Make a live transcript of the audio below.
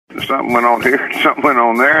Something went on here, something went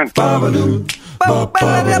on there.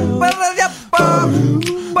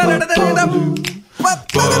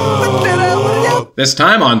 This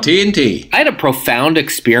time on TNT. I had a profound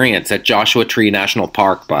experience at Joshua Tree National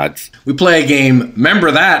Park, buds. We play a game,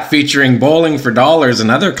 Remember That, featuring Bowling for Dollars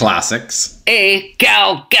and other classics.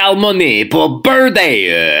 Gal money pour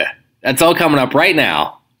birthday. That's all coming up right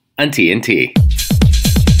now on TNT.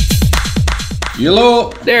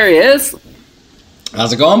 Hello. There he is.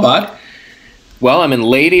 How's it going, bud? Well, I'm in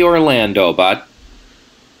Lady Orlando, bud.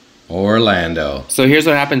 Orlando. So here's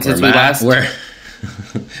what happened since we last...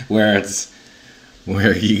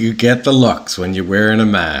 Where you get the looks when you're wearing a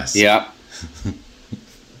mask. Yep.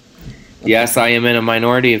 Yes, I am in a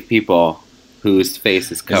minority of people whose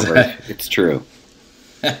face is covered. It's true.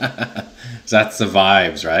 That's the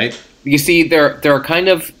vibes, right? You see, there are kind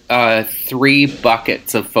of three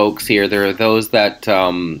buckets of folks here. There are those that,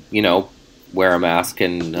 wear a mask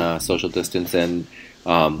and social distance and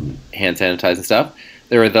hand sanitize and stuff.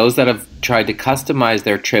 There are those that have tried to customize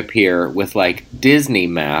their trip here with, like, Disney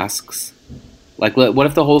masks. Like, what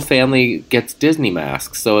if the whole family gets Disney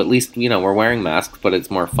masks? So at least, we're wearing masks, but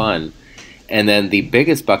it's more fun. And then the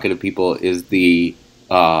biggest bucket of people is the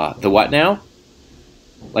what now?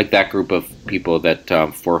 Like that group of people that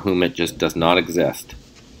for whom it just does not exist.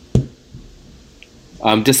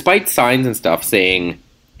 Despite signs and stuff saying,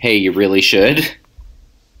 hey, you really should,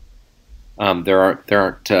 there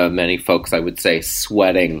aren't many folks, I would say,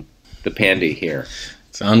 sweating the pandy here.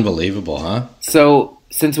 It's unbelievable, huh? So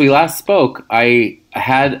since we last spoke, I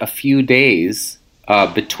had a few days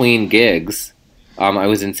between gigs. I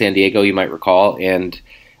was in San Diego, you might recall, and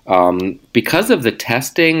because of the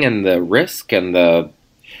testing and the risk and the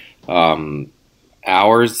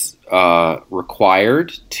hours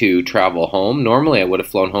required to travel home, normally I would have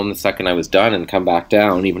flown home the second I was done and come back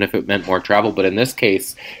down, even if it meant more travel. But in this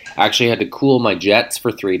case, I actually had to cool my jets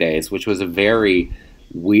for 3 days, which was a very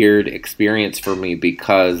weird experience for me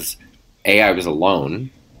because A, I was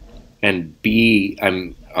alone, and B,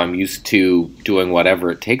 I'm used to doing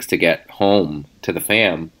whatever it takes to get home to the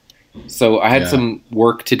fam. So I had some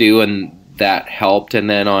work to do, and that helped. And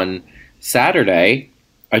then on Saturday,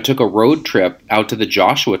 I took a road trip out to the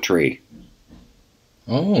Joshua Tree.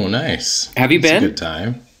 Oh, nice. Have you been? It's a good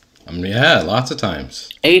time. Yeah, lots of times.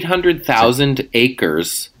 800,000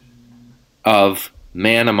 acres of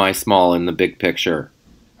man am I small in the big picture.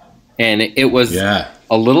 And it was a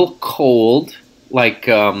little cold, like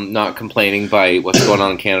not complaining by what's going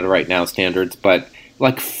on in Canada right now standards, but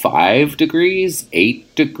like 5 degrees,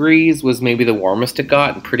 8 degrees was maybe the warmest it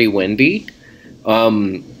got, and pretty windy.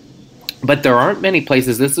 But there aren't many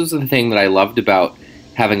places. This was the thing that I loved about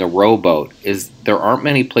having a rowboat, is there aren't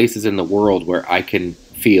many places in the world where I can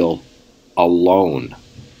feel alone.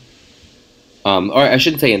 Or I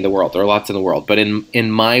shouldn't say in the world. There are lots in the world. But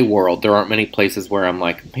in my world, there aren't many places where I'm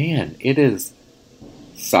like, man, it is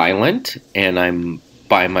silent and I'm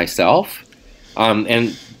by myself.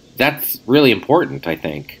 And that's really important, I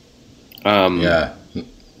think. So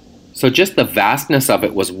just the vastness of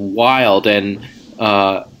it was wild. And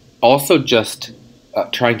also just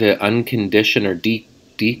trying to uncondition or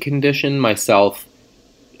decondition myself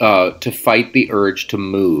to fight the urge to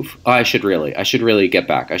move. I should really get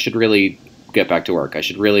back. I should really get back to work. I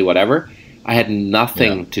should really whatever. I had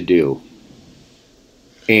nothing to do.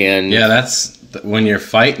 And that's when you're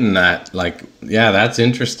fighting that, like, that's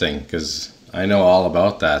interesting because I know all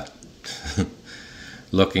about that.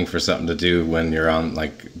 Looking for something to do when you're on,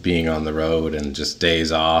 like, being on the road and just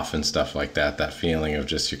days off and stuff like that. That feeling of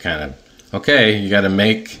just, you're kind of, okay, you got to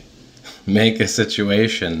make a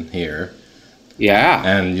situation here. Yeah.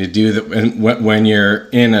 And you do when you're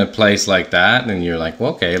in a place like that and you're like,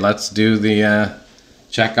 well, okay, let's do the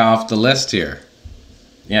check off the list here.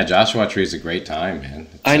 Yeah, Joshua Tree is a great time, man.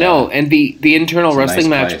 I know. And the internal wrestling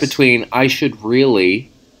match between I should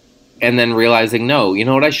really and then realizing, no, you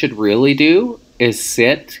know what I should really do is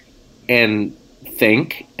sit and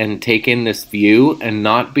think and take in this view and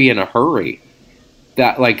not be in a hurry.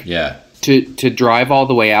 That, like, to drive all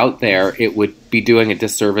the way out there, it would be doing a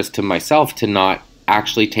disservice to myself to not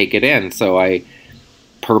actually take it in. So I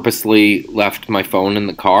purposely left my phone in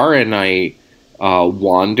the car and I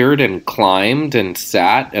wandered and climbed and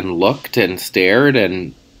sat and looked and stared,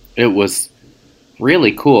 and it was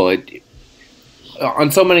really cool.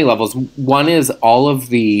 On so many levels. One is all of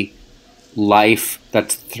the life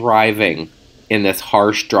that's thriving in this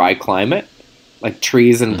harsh, dry climate, like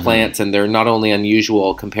trees and plants, and they're not only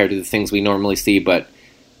unusual compared to the things we normally see, but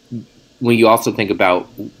when you also think about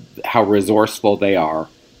how resourceful they are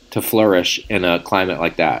to flourish in a climate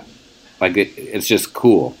like that, like it's just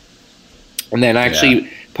cool. And then I actually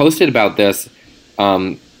posted about this.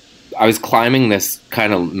 I was climbing this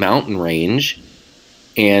kind of mountain range,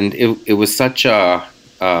 and it was such a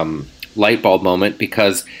light bulb moment,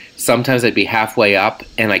 because sometimes I'd be halfway up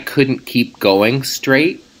and I couldn't keep going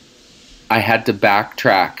straight. I had to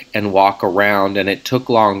backtrack and walk around, and it took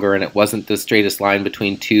longer, and it wasn't the straightest line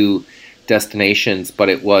between two destinations, but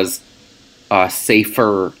it was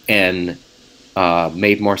safer and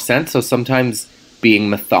made more sense. So sometimes being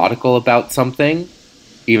methodical about something,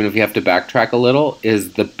 even if you have to backtrack a little,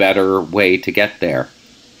 is the better way to get there.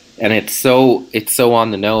 And it's so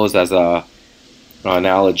on the nose as an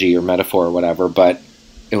analogy or metaphor or whatever, but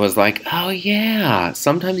it was like, oh yeah,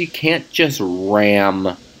 sometimes you can't just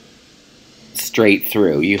ram straight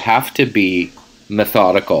through. You have to be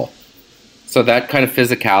methodical. So that kind of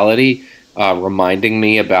physicality, reminding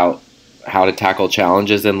me about how to tackle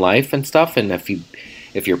challenges in life and stuff, and if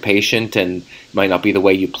you're patient, and it might not be the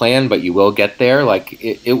way you plan, but you will get there. Like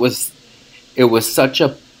it was such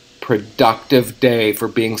a productive day for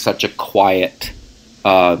being such a quiet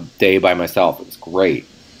day by myself. It was great.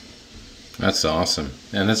 That's awesome.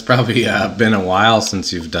 And it's probably been a while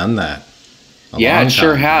since you've done that. Yeah, it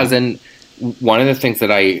sure has. And one of the things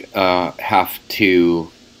that I have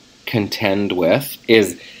to contend with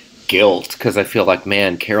is guilt, because I feel like,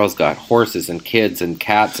 man, Carol's got horses and kids and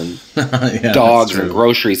cats and yeah, dogs and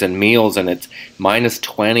groceries and meals, and it's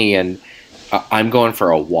 -20, and I'm going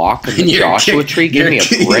for a walk in the Joshua Tree. Give me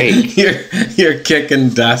a break. You're kicking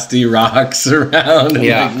dusty rocks around and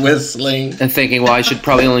like whistling. And thinking, well, I should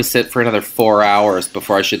probably only sit for another 4 hours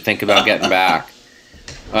before I should think about getting back.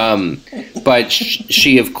 But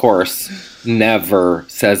she, of course, never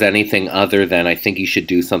says anything other than, I think you should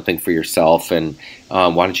do something for yourself, and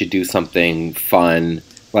why don't you do something fun?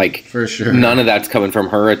 Like, for sure. None of that's coming from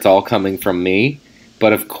her. It's all coming from me.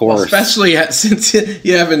 But of course, well, especially since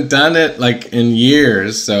you haven't done it like in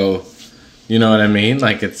years, so you know what I mean.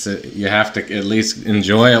 Like you have to at least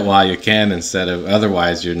enjoy it while you can, instead of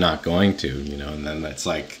otherwise you're not going to, you know. And then that's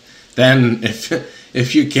like, then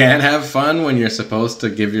if you can't have fun when you're supposed to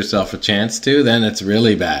give yourself a chance to, then it's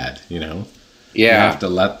really bad, you know. Yeah, you have to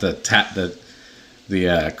let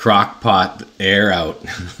the crock pot air out.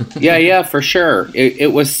 yeah, for sure.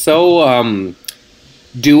 It was so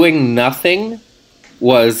doing nothing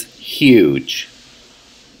was huge,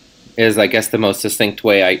 is I guess the most succinct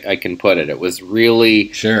way I can put it. It was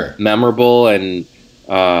really memorable, and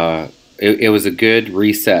it was a good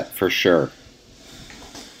reset for sure.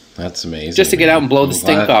 That's amazing. Just to get out and blow the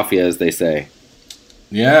stink off you, as they say.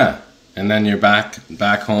 Yeah, and then you're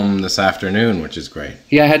back home this afternoon, which is great.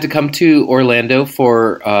 Yeah, I had to come to Orlando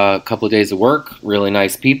for a couple of days of work. Really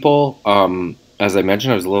nice people. As I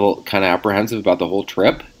mentioned, I was a little kind of apprehensive about the whole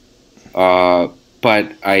trip.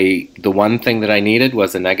 But the one thing that I needed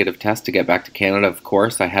was a negative test to get back to Canada, of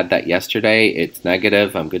course. I had that yesterday. It's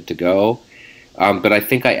negative. I'm good to go. But I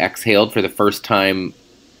think I exhaled for the first time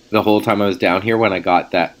the whole time I was down here when I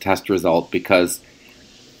got that test result, because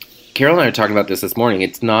Carol and I were talking about this morning.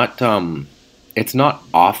 It's not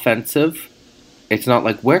offensive. It's not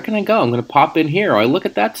like, where can I go? I'm going to pop in here. Or I look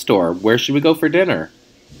at that store. Where should we go for dinner?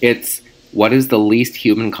 It's, what is the least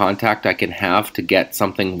human contact I can have to get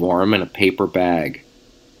something warm in a paper bag?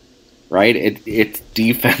 Right? It's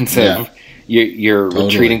defensive. Yeah. You're totally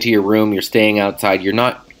retreating to your room. You're staying outside. You're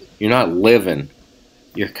not living.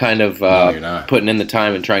 You're kind of putting in the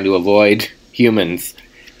time and trying to avoid humans.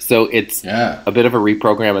 So it's a bit of a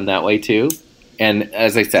reprogram in that way too. And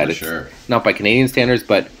as I said, it's not by Canadian standards,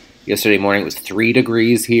 but yesterday morning it was 3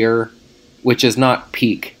 degrees here, which is not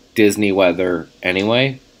peak Disney weather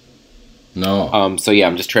anyway. No. So yeah,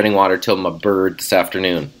 I'm just treading water till my bird this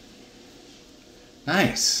afternoon.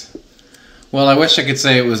 Nice. Well, I wish I could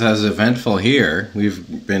say it was as eventful here.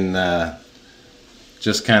 We've been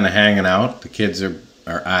just kind of hanging out. The kids are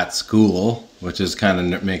at school, which is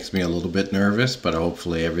kind of makes me a little bit nervous, but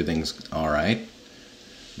hopefully everything's all right.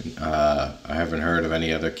 I haven't heard of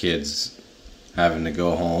any other kids having to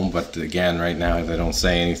go home, but again, right now they don't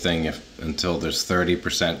say anything until there's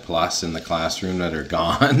 30% plus in the classroom that are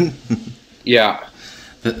gone. Yeah.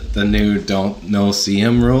 The new no see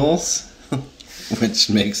 'em rules, which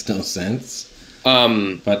makes no sense.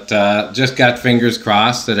 But just got fingers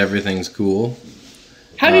crossed that everything's cool.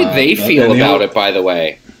 How do they feel about it, by the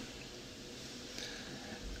way?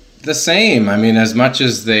 The same. I mean, as much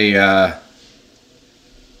as they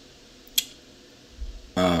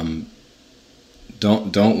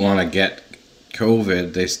don't want to get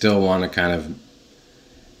COVID, they still want to kind of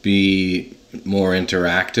be more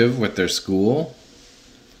interactive with their school.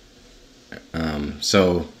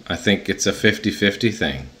 So I think it's a 50-50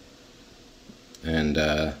 thing. And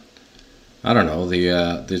I don't know.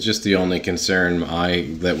 The only concern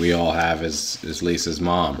that we all have is Lisa's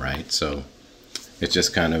mom, right? So it's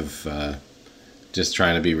just kind of just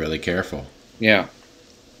trying to be really careful. Yeah.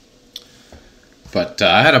 But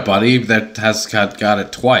I had a buddy that has got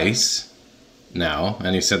it twice now,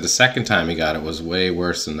 and he said the second time he got it was way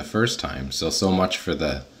worse than the first time. So much for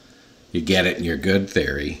the you get it and you're good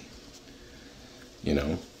theory, you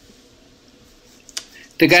know.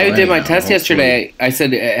 The guy who did my test yesterday, I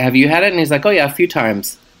said, have you had it? And he's like, oh yeah, a few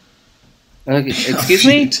times. I'm like, excuse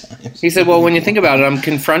me? He said, well, when you think about it, I'm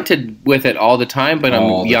confronted with it all the time, but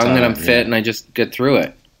I'm young and I'm fit and I just get through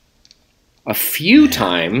it. A few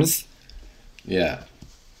times? Yeah.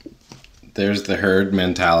 There's the herd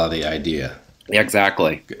mentality idea.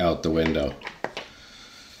 Exactly. Out the window.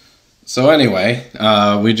 So anyway,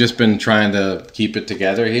 we've just been trying to keep it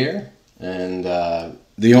together here. And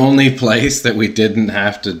the only place that we didn't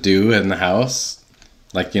have to do in the house,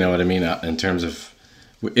 like, you know what I mean, in terms of,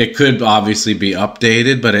 it could obviously be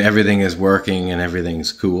updated, but everything is working and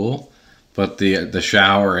everything's cool. But the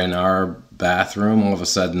shower in our bathroom, all of a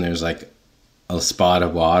sudden there's like a spot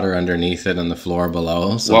of water underneath it on the floor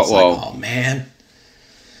below. So it's like, oh man.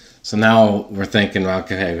 So now we're thinking,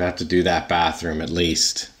 okay, we have to do that bathroom at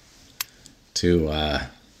least to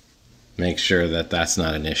make sure that that's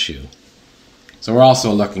not an issue. So we're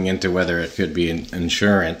also looking into whether it could be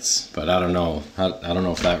insurance, but I don't know. I don't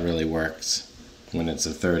know if that really works when it's a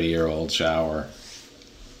 30-year-old shower.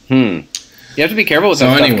 You have to be careful with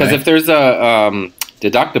that stuff, because if there's a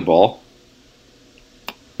deductible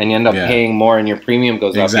and you end up paying more and your premium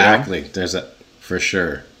goes up. Exactly. There's a for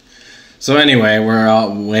sure. So anyway, we're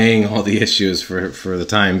all weighing all the issues for the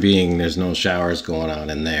time being. There's no showers going on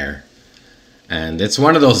in there. And it's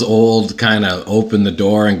one of those old kind of open the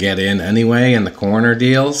door and get in anyway in the corner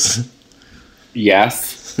deals.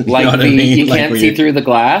 Yes. Like you know you can't see through the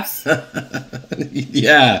glass.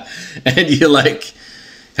 Yeah. And you like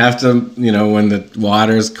have to, you know, when the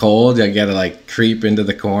water's cold, you got to like creep into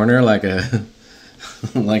the corner like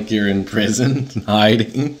like you're in prison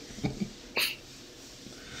hiding.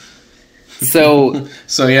 So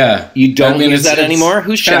yeah. You don't use that anymore?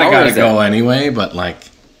 Whose shower gotta is it? Go anyway, but like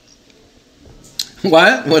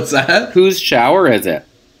what? What's that? Whose shower is it?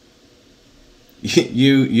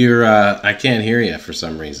 You're I can't hear you for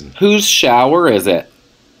some reason. Whose shower is it?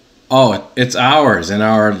 Oh, it's ours in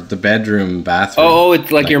the bedroom bathroom. Oh,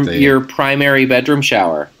 it's like your primary bedroom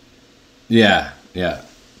shower. Yeah. Do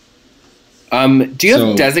you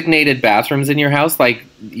have designated bathrooms in your house? Like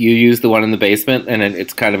you use the one in the basement and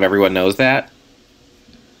it's kind of everyone knows that?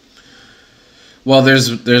 Well,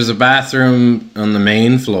 there's a bathroom on the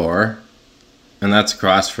main floor. And that's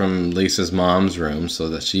across from Lisa's mom's room, so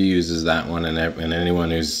that she uses that one, and anyone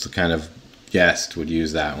who's kind of guest would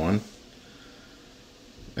use that one.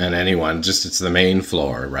 And anyone, it's the main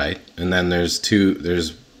floor, right? And then there's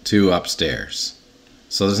two upstairs.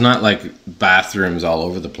 So there's not like bathrooms all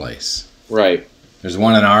over the place. Right. There's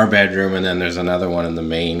one in our bedroom, and then there's another one in the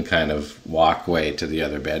main kind of walkway to the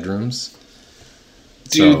other bedrooms.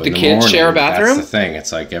 Do the kids share a bathroom? That's the thing.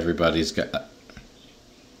 It's like everybody's got...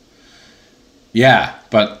 Yeah,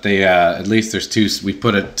 but they at least there's two. We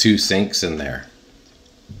put two sinks in there.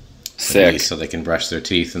 Sick. So they can brush their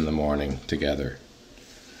teeth in the morning together.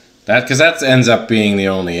 Because that ends up being the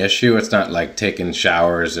only issue. It's not like taking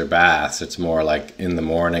showers or baths. It's more like in the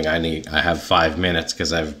morning I have 5 minutes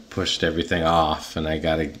because I've pushed everything off and I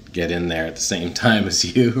got to get in there at the same time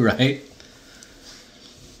as you, right?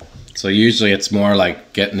 So usually it's more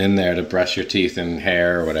like getting in there to brush your teeth and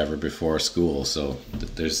hair or whatever before school. So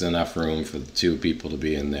there's enough room for the two people to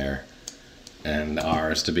be in there and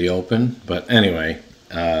ours to be open. But anyway,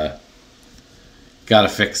 got to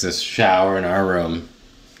fix this shower in our room.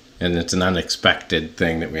 And it's an unexpected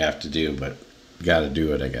thing that we have to do, but got to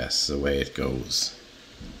do it, I guess, the way it goes.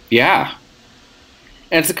 Yeah.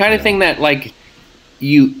 And it's the kind of thing that, like,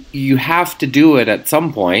 you have to do it at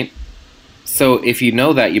some point. So if you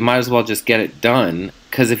know that, you might as well just get it done.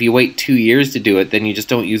 Because if you wait 2 years to do it, then you just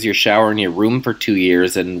don't use your shower in your room for 2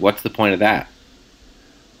 years, and what's the point of that?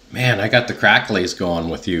 Man, I got the cracklies going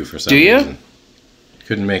with you for some reason. Do you?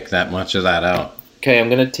 Couldn't make that much of that out. Okay, I'm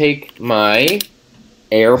going to take my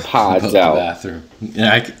AirPods out. The bathroom.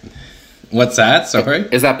 Yeah, what's that? Sorry?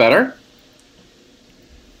 Is that better?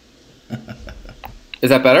 Is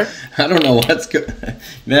that better? I don't know what's good.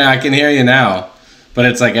 Yeah, I can hear you now. But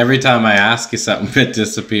it's like every time I ask you something, it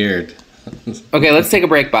disappeared. Okay, let's take a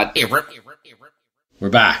break, bud. We're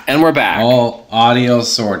back. And we're back. All audio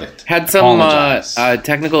sorted. Had some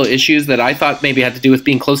technical issues that I thought maybe had to do with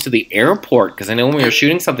being close to the airport. Because I know when we were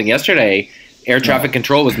shooting something yesterday, air traffic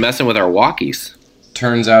control was messing with our walkies.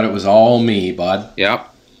 turns out it was all me, bud. Yep.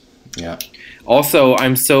 Yeah.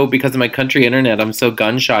 Also, because of my country internet, I'm so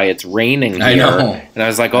gun shy. It's raining here. I know. And I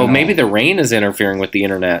was like, maybe the rain is interfering with the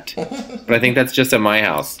internet. But I think that's just at my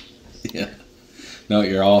house. Yeah. No,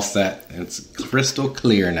 you're all set. It's crystal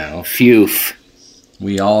clear now. Phew.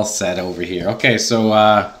 We all set over here. Okay,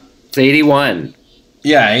 so it's 81.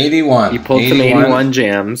 Yeah, 81. You pulled 81. Some 81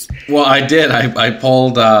 jams. Well, I did. I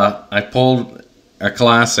pulled a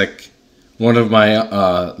classic. One of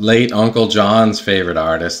my late Uncle John's favorite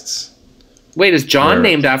artists. Wait, is John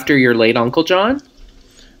named after your late Uncle John?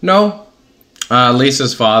 No.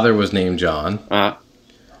 Lisa's father was named John.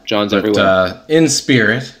 John's everywhere. In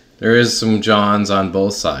spirit, there is some Johns on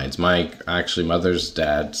both sides. My mother's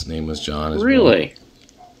dad's name was John as well. Really?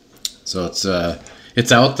 So it's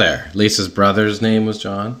out there. Lisa's brother's name was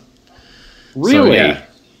John. Really? So, yeah.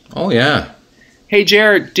 Oh, yeah. Hey,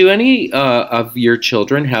 Jared, do any of your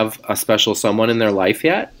children have a special someone in their life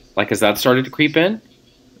yet? Like, has that started to creep in?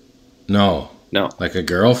 No. Like a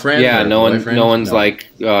girlfriend? Yeah, no one's like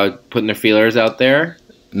putting their feelers out there?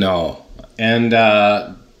 No. And,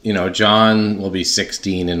 John will be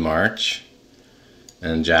 16 in March.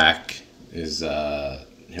 And Jack is,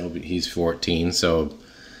 he's 14, so...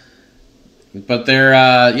 But they're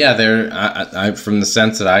from the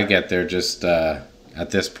sense that I get, they're just, at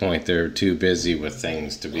this point, they're too busy with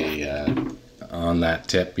things to be on that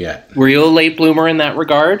tip yet. Were you a late bloomer in that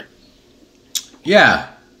regard? Yeah,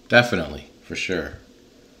 definitely, for sure.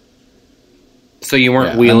 So you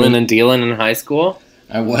weren't wheeling and dealing in high school?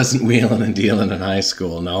 I wasn't wheeling and dealing in high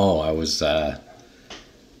school, no. I was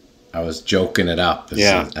joking it up,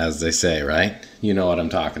 as they say, right? You know what I'm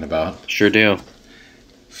talking about. Sure do.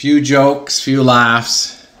 Few jokes, few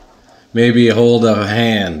laughs, maybe a hold of a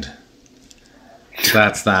hand.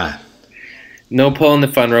 That's that. No pulling the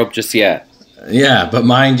fun rope just yet. Yeah, but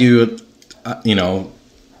mind you,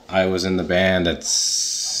 I was in the band at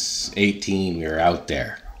 18. We were out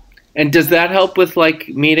there. And does that help with, like,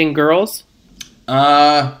 meeting girls?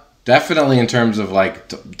 Definitely in terms of, like,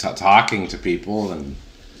 talking to people and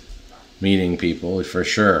meeting people, for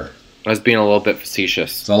sure. I was being a little bit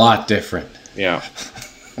facetious. It's a lot different. Yeah.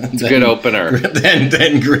 It's a good opener.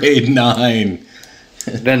 Then grade 9.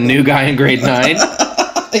 Then new guy in grade 9?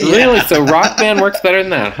 Yeah. Really? So rock band works better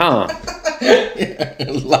than that, huh? Yeah,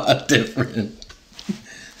 a lot different.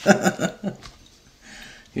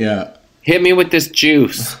 Yeah. Hit me with this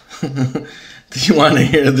juice. Do you want to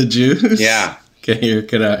hear the juice? Yeah. Okay,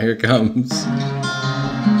 here comes.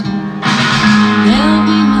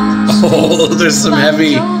 Oh, there's some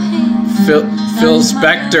heavy Phil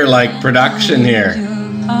Spector-like production here.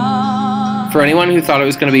 For anyone who thought it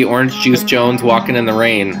was going to be Orange Juice Jones walking in the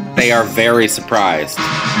rain, they are very surprised.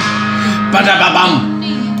 Ba-da-ba-bum!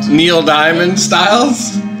 Neil Diamond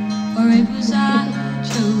styles?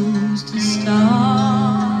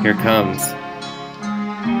 Here it comes.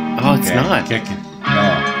 Oh, it's not. Kicking.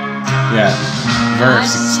 Oh. Yeah.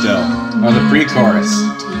 Verse still. Oh, the pre-chorus.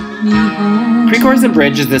 Pre-chorus and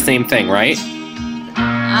bridge is the same thing, right?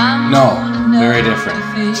 No. Very different.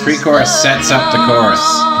 Pre-chorus sets up the chorus.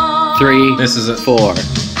 3. This is 4.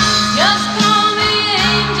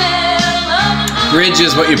 Bridge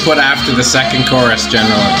is what you put after the second chorus,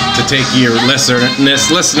 generally, to take your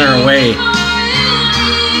listener away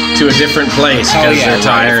to a different place because they're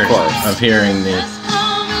tired of hearing the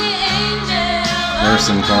verse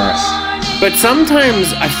and chorus. But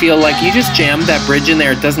sometimes I feel like you just jam that bridge in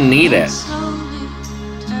there; it doesn't need it.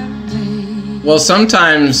 Well,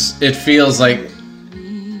 sometimes it feels like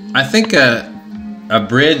I think a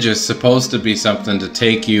bridge is supposed to be something to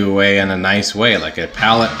take you away in a nice way, like a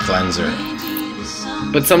palate cleanser.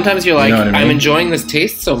 But sometimes you're like, you know what I mean? I'm enjoying this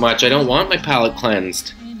taste so much, I don't want my palate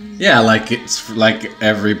cleansed. Yeah, like it's like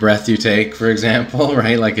every breath you take, for example,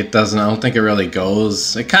 right? Like it doesn't, I don't think it really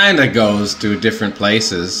goes, it kind of goes to different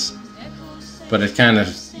places, but it kind of,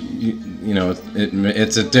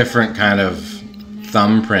 it's a different kind of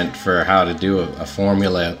thumbprint for how to do a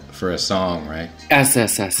formula for a song, right?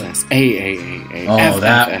 SSSS, AAAA, oh,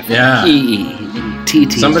 that, yeah.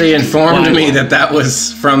 TT. Somebody informed me that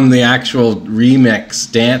was from the actual remix,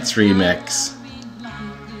 dance remix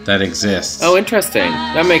that exists. Oh, interesting.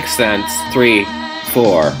 That makes sense. 3,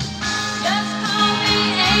 4.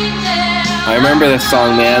 I remember this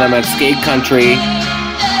song, man. I'm at skate country,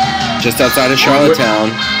 just outside of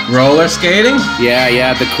Charlottetown. Roller skating?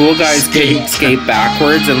 Yeah. The cool guys skate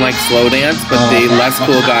backwards and like slow dance, but the less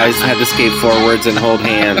cool guys had to skate forwards and hold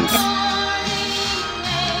hands.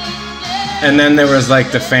 And then there was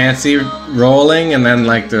like the fancy rolling and then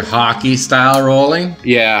like the hockey style rolling.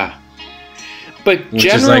 Yeah. But which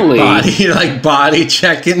generally, is like body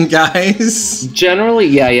checking guys. Generally,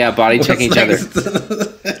 yeah, body checking each other.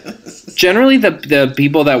 Generally, the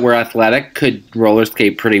people that were athletic could roller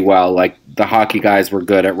skate pretty well. Like the hockey guys were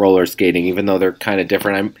good at roller skating, even though they're kind of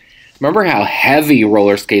different. I remember how heavy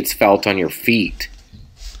roller skates felt on your feet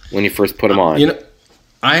when you first put them on. You know,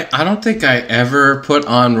 I don't think I ever put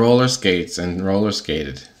on roller skates and roller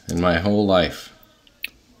skated in my whole life.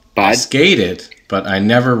 I skated, but I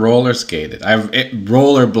never roller skated. I've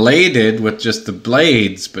roller bladed with just the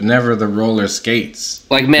blades, but never the roller skates.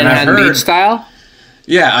 Like Manhattan Beach style?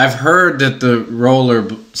 Yeah, I've heard that the roller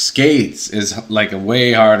skates is like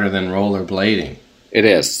way harder than roller blading. It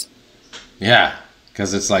is. Yeah,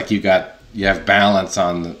 because it's like you have balance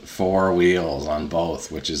on the 4 wheels on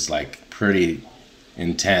both, which is like pretty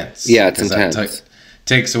intense. Yeah, it's intense.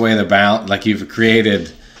 Takes away the balance. Like you've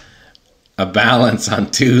created a balance on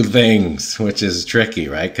 2 things, which is tricky,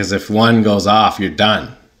 right? Because if one goes off, you're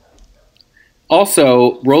done.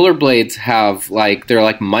 Also, rollerblades they're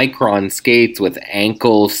like micron skates with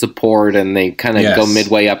ankle support, and they kind of go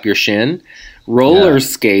midway up your shin. Roller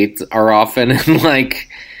skates are often in like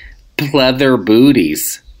pleather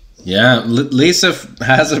booties. Yeah, Lisa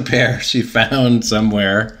has a pair she found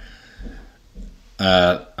somewhere.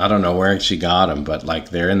 I don't know where she got them, but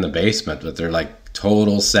like they're in the basement, but they're like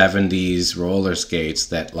total 70s roller skates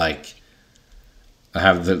that like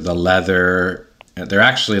have the leather. They're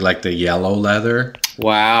actually like the yellow leather.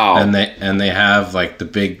 Wow. And they have like the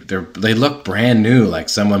big, they look brand new, like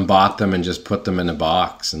someone bought them and just put them in a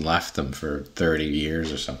box and left them for 30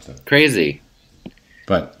 years or something. Crazy.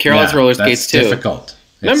 But Carol has roller skates too. Difficult.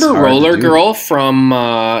 Remember Roller Girl from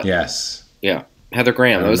yes. Yeah, Heather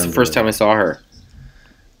Graham. That was the first time I saw her.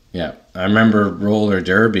 Yeah. I remember roller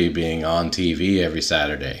derby being on TV every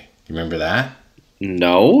Saturday. You remember that?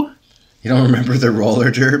 No. You don't remember the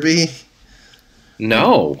roller derby?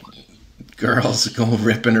 No. Girls go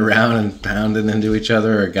ripping around and pounding into each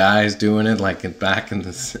other, or guys doing it like back in the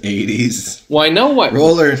 80s. Well, I know what...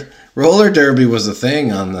 Roller derby was a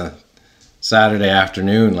thing on the Saturday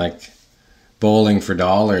afternoon, like bowling for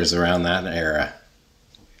dollars around that era.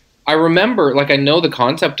 I remember, like, I know the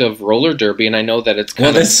concept of roller derby, and I know that it's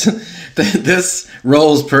kind of... This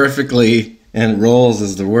rolls perfectly, and rolls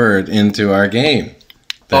is the word, into our game.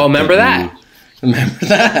 Remember that? Remember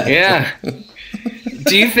that? Yeah.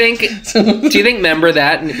 Do you think remember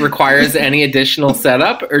that requires any additional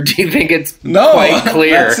setup, or do you think it's quite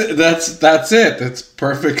clear? That's it. That's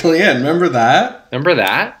perfectly it. Remember that? Remember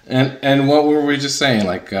that? And what were we just saying?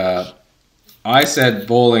 Like I said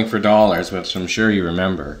bowling for dollars, which I'm sure you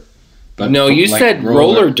remember. But no, you said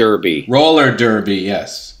roller derby. Roller derby,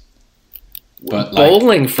 yes. But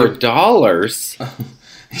bowling for dollars?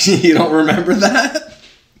 You don't remember that?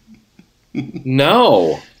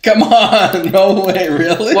 No. Come on, no way,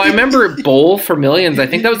 really? Well, I remember Bowl for Millions. I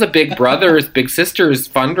think that was a Big Brothers, Big Sisters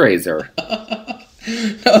fundraiser.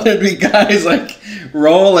 No, there'd be guys like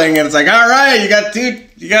rolling, and it's like, all right, you got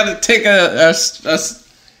to take a spare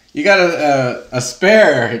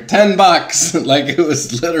 $10. Like it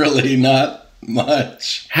was literally not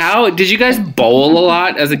much. How did you guys bowl a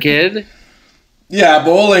lot as a kid? Yeah,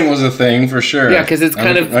 bowling was a thing for sure. Yeah, because it's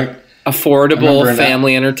kind of affordable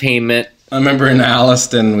family entertainment. I remember in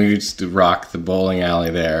Alliston, we used to rock the bowling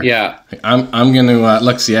alley there. Yeah. I'm going to...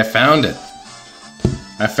 look, see, I found it.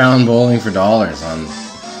 I found Bowling for Dollars on...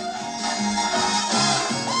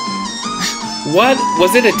 What?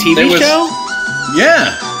 Was it a TV show?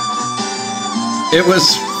 Yeah. It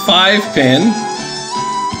was 5-pin.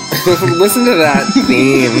 Listen to that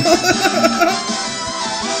theme.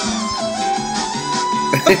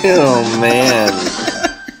 Oh, man.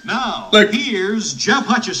 Now, here's Jeff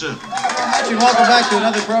Hutchison. Welcome back to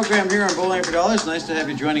another program here on Bowling for Dollars. Nice to have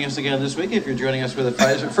you joining us again this week. If you're joining us for the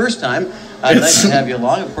first time, nice to have you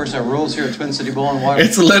along. Of course, our rules here at Twin City Bowl and Water.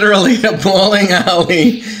 It's literally a bowling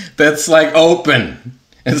alley that's like open.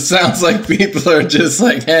 It sounds like people are just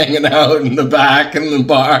like hanging out in the back in the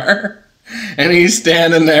bar. And he's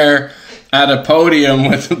standing there at a podium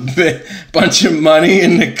with a bunch of money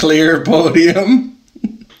in the clear podium.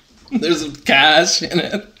 There's cash in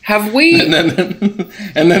it. Have we? And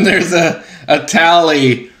then there's a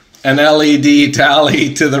tally, an LED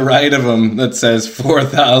tally to the right of him that says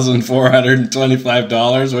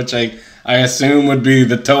 $4,425, which I assume would be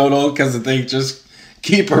the total because they just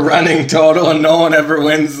keep a running total and no one ever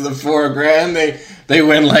wins the $4,000. They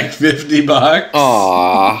win like $50.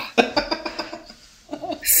 Aww.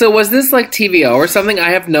 So was this like TVO or something? I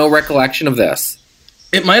have no recollection of this.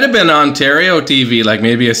 It might have been Ontario TV, like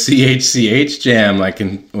maybe a CHCH jam,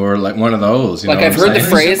 or like one of those. Like I've heard the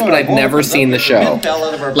phrase, but I've never seen the show.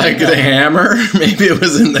 Like the Hammer, maybe it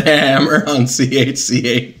was in the Hammer on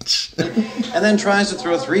CHCH. And then tries to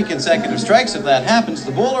throw 3 consecutive strikes. If that happens,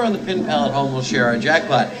 the bowler and the pin pal at home will share our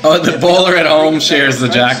jackpot. Oh, the bowler at home shares the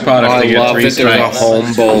jackpot if they get 3 strikes. I love that there's a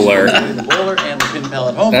home bowler. The bowler and the pin pal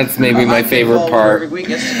at home. That's maybe my favorite part. Every week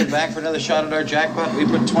gets to come back for another shot at our jackpot. We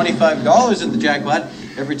put $25 in the jackpot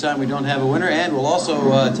every time we don't have a winner, and we'll also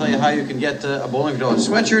tell you how you can get a Bowling for Dollars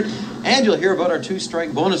sweatshirt, and you'll hear about our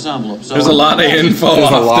 2-strike bonus envelope. So there's a lot of info.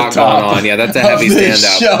 There's a lot going on. Yeah, that's a heavy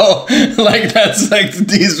stand-up. Show. Like that's like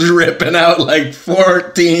he's ripping out like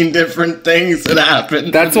 14 different things that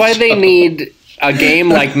happened. That's why they need a game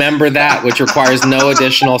like Member That, which requires no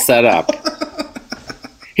additional setup.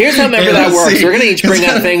 Here's how Member That works. We're going to each bring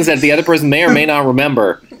up things that the other person may or may not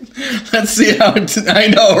remember. Let's see how I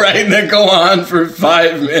know, right? They go on for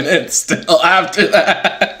 5 minutes still after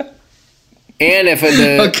that. And if in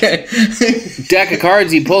the deck of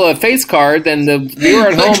cards you pull a face card, then the viewer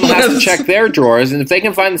at home has to check their drawers, and if they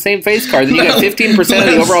can find the same face card, then you get 15% of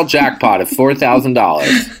the overall jackpot of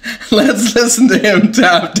 $4,000. Let's listen to him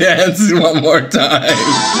tap dance one more time.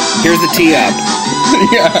 Here's the tee up.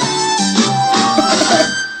 Yeah.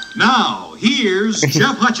 Now, here's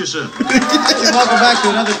Jeff Hutchison. Welcome back to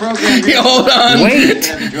another program. Hold on. Wait.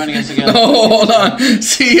 Joining us again. Oh, hold on.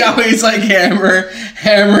 See how he's like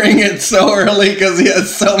hammering it so early because he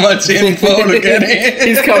has so much info to get in.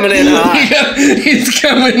 He's coming in hot. He's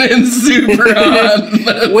coming in super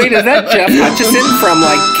hot. Wait, is that Jeff Hutchison from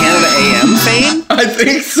like Canada AM fame? I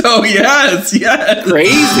think so. Yes.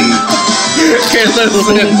 Crazy. Okay,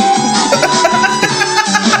 listen.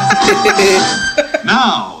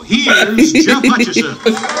 Now, here's Jeff Hutchison.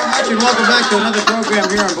 Welcome back to another program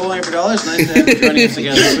here on Bowling for Dollars. Nice to have you joining us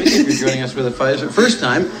again this week. If you're joining us for the first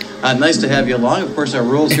time, nice to have you along. Of course, our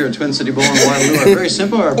rules here at Twin City Bowling Waterloo are very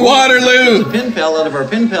simple. Our Waterloo! A pin pal out of our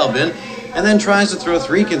pin pal bin, and then tries to throw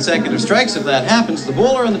 3 consecutive strikes. If that happens, the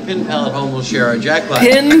bowler and the pin pal at home will share our jackpot.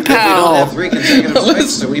 Pin pal! If we don't have 3 consecutive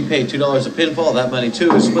strikes, so we pay $2 a pinfall. That money, too,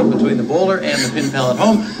 is split between the bowler and the pin pal at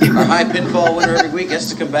home. Our high pinfall winner every week gets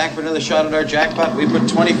to come back for another shot at our jackpot. We put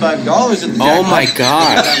 $25 in the jackpot. Oh, my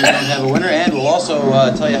God. Every time we don't have a winner, and we'll also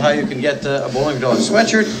tell you how you can get a Bowling for Dollars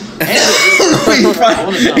sweatshirt.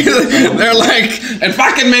 They're like, and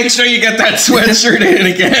fucking make sure you get that sweatshirt in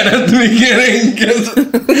again at the beginning because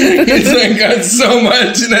he's like got so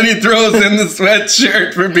much, and then he throws in the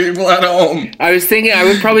sweatshirt for people at home. I was thinking I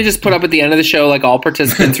would probably just put up at the end of the show like all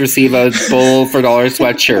participants receive a Bowl for Dollars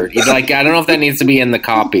sweatshirt. Like I don't know if that needs to be in the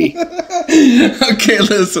copy. Okay,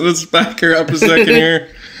 let's back her up a second here.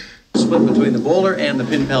 Split between the bowler and the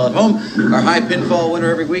pin pal at home. Our high pinfall winner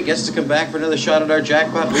every week gets to come back for another shot at our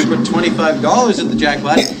jackpot. We put $25 in the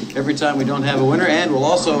jackpot every time we don't have a winner, and we'll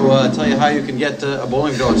also tell you how you can get a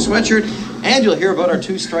Bowling for Dollars sweatshirt, and you'll hear about our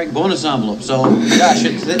 2-strike bonus envelope. So, gosh,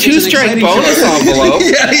 it's 2-strike bonus envelope?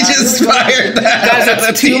 Yeah, he just fired that. Guys,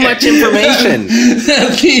 that's too much information.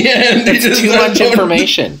 At the end, it's too much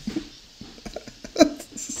information.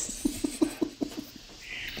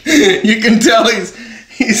 You can tell he's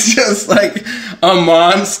just like a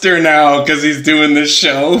monster now because he's doing this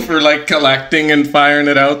show for like collecting and firing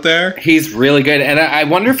it out there. He's really good. And I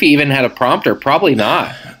wonder if he even had a prompter. Probably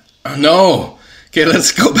not. No. Okay,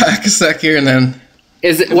 let's go back a sec here and then.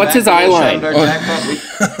 What's his eye line?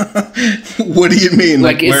 What do you mean?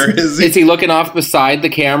 Like where is he? Is he looking off beside the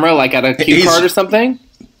camera like at a cue card or something?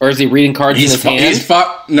 Or is he reading cards in his hand?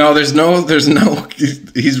 No, there's no.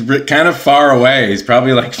 He's kind of far away. He's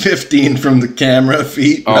probably like 15 from the camera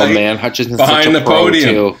feet. Oh man, Hutchison's behind such a the podium.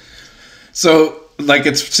 Too. So like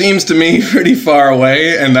it seems to me pretty far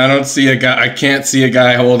away, and I don't see a guy. I can't see a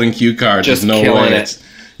guy holding cue cards. Just there's no killing way. it.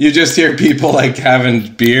 You just hear people like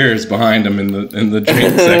having beers behind them in the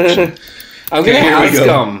drink section. I'm gonna ask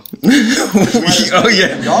him. Oh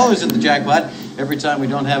yeah, $2 in the jackpot every time we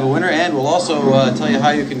don't have a winner, and we'll also tell you how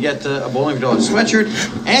you can get a Bowling for Dollars sweatshirt,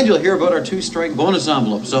 and you'll hear about our 2-strike bonus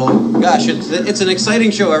envelope. So, gosh, it's an exciting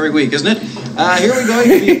show every week, isn't it? Here we go.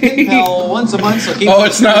 You can be a pin pal once a month. So keep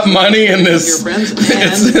it's not money in this. Your friends.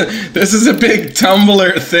 This is a big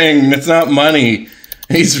tumbler thing. It's not money.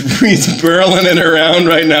 He's burling it around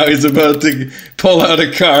right now. He's about to pull out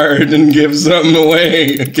a card and give something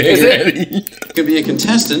away. Okay, ready? You can be a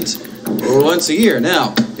contestant once a year.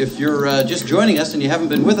 Now, if you're just joining us and you haven't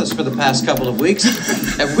been with us for the past couple of weeks,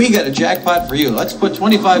 have we got a jackpot for you? Let's put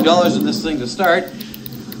 $25 in this thing to start.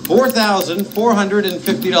 $4,450.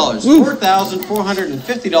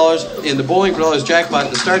 $4,450 in the Bowling for Dollars jackpot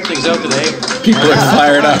to start things out today. People are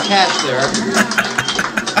fired up. Cash there.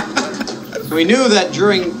 So we knew that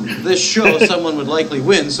during this show someone would likely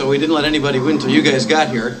win, so we didn't let anybody win until you guys got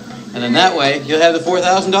here. And in that way, you'll have the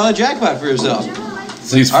 $4,000 jackpot for yourself.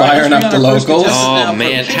 So he's firing up the locals. Oh,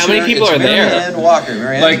 man. How many people are there? Marianne Walker.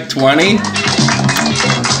 Marianne. Like 20?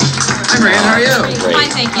 Hi, Marianne. How are you? Fine,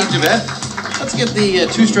 thank you. Not too bad. Let's get the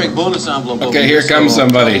two-strike bonus envelope. Okay, here comes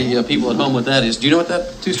somebody. Tell the people at home what that is. Do you know what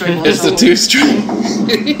that two-strike bonus It's the envelope is?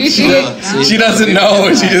 two-strike. She doesn't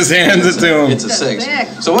know. She just hands it to him. It's a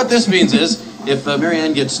 6. So what this means is, if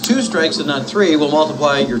Marianne gets 2 strikes and not 3, we'll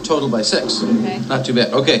multiply your total by 6. Okay. Not too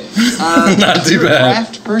bad. Okay. Not too you're a bad.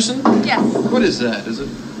 craft person? Yes. What is that? Is it?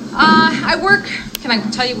 I work. Can I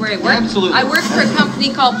tell you where I work? Absolutely. I work for a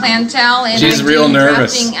company called Plantel, and She's I real do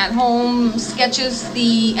nervous. drafting at home sketches.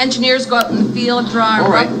 The engineers go out in the field, draw a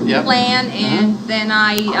All right, rough yep. plan, and then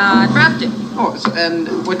I draft it. Oh, so,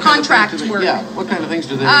 and what Contract kind of things do work. they, yeah, what kind of things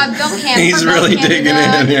do they? Belt Canada, He's Belt really Canada, digging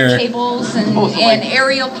in here. Cables and, Oh, so like- and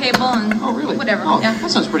aerial cable and Oh, really? whatever. Oh, Yeah.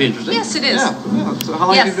 that sounds pretty interesting. Yes, it is. Yeah. So how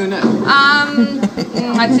long have you been doing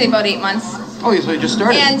that? I'd say about 8 months. Oh, so you just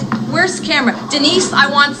started. And where's the camera? Denise, I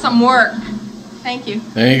want some work. Thank you.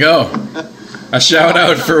 There you go. A shout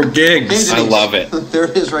out for gigs. I love it. There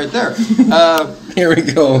it is right there. Here we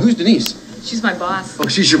go. Who's Denise? She's my boss. Oh,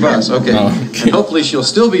 she's your boss. Okay. Oh, okay. And hopefully she'll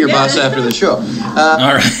still be your boss after the show.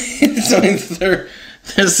 All right.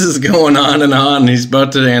 So this is going on and on. He's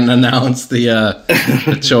about to announce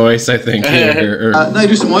the choice, I think. Here. Now you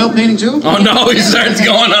do some oil painting too? Oh no, he starts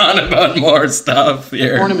going on about more stuff What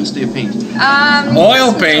here. ornaments do you paint?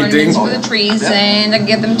 Oil painting. For the trees, Yeah. and I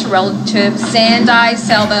give them to relatives, and I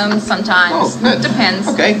sell them sometimes. Oh, good. Depends.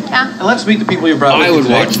 Okay. Yeah. And let's meet the people you brought with I you would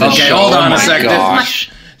today. watch the Okay, show. hold on Oh a my second. gosh.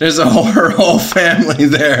 There's her whole family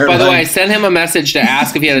there. By the way, I like sent him a message to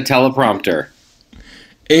ask if he had a teleprompter.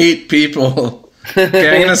 8 people.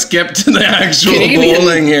 Okay, I'm gonna skip to the actual Can you give me a-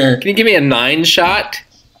 bowling here. Can you give me a 9 shot?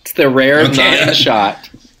 It's the rare Okay. 9 shot.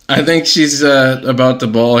 I think she's about to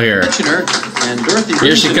bowl here. Kitchener and Dorothy.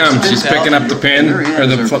 Here she Richardson, comes. She's pin pal. picking up the pin, Marianne or is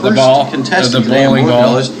the our the first ball, or contestant the today on bowling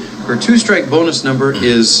ball. $1. Her 2-strike bonus number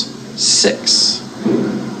is 6.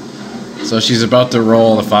 So she's about to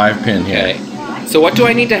roll the 5-pin here. Okay. So what do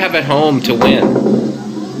I need to have at home to win?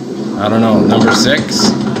 I don't know. Number 6.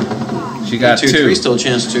 She got 2, 2. 3, still a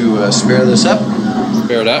chance to spare this up.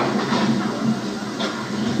 Spare it up.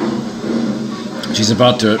 She's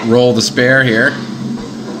about to roll the spare here.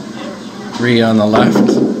 3 on the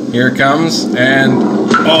left. Here it comes, and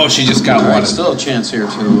oh, she just got All one. right, still a chance here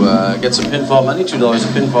to get some pinfall money. $2 a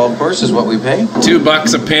pinfall, of course, is what we pay.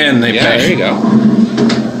 $2 a pin. They Yeah, pay. there you go.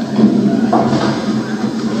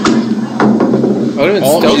 I would have been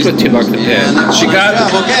Oh, stoked she's- with $2 a And pin. that's She nice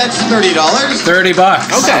got- job. Okay, it's $30. $30.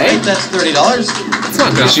 Okay. All right, that's $30. It's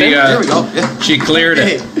not nothing. She There we go. Yeah. she cleared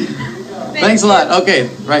Hey, it. thanks a lot. Okay,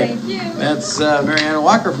 right. Thank you. That's Marianne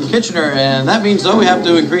Walker from Kitchener, and that means though we have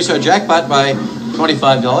to increase our jackpot by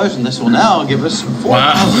 $25, and this will now give us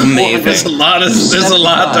Wow, Amazing. there's a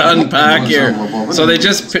lot to unpack here. So they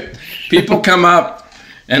just people come up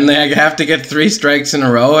and they have to get 3 strikes in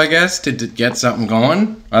a row, I guess, to get something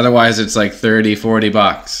going. Otherwise, it's like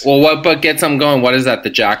 $30-$40. Well, what but gets them going? What is that? The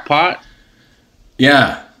jackpot?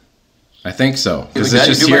 Yeah, I think so. Because Do it's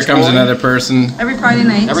we just do here much comes bowling? another person. Every Friday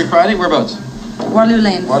night. Every Friday, whereabouts? Waterloo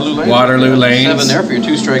Lane. Waterloo Lane. Waterloo Lanes. 7 there for your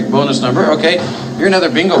 2-strike bonus number. Okay, you're another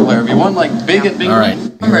bingo player. If you want like big at bingo, All right,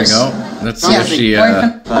 here we go. Let's see if she.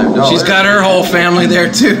 $5. She's got her whole family there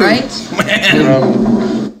too. Right?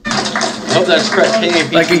 Man, I hope that's correct.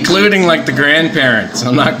 KAP. like including like the grandparents.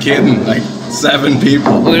 I'm not kidding. Like 7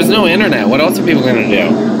 people. Well, there's no internet. What else are people going to do?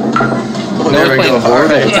 Oh, No there one's we go. playing All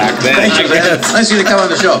right. Wordle back then. Thank you, man. Nice of you to come on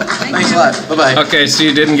the show. Thanks a lot. Bye-bye. Okay, so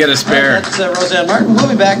you didn't get a spare. That's Roseanne Martin. We'll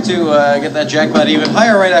be back to get that jackpot even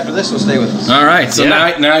higher right after this, so stay with us. All right, so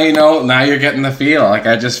Yeah. now you know. Now you're getting the feel. Like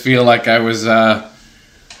I just feel like I was.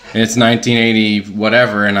 It's 1980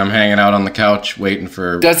 whatever, and I'm hanging out on the couch waiting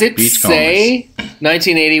for. Does it beachcombers. say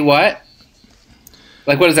 1980 what?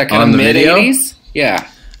 Like, what is that, kind On of the mid video? 80s? Yeah.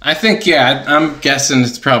 I think I'm guessing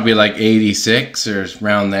it's probably like 86 or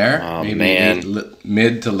around there. Oh, Maybe man.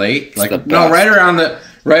 mid to late. Like the no, best.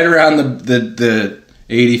 right around the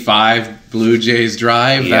 85 Blue Jays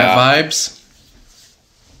drive. Yeah. That vibes.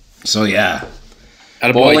 So yeah,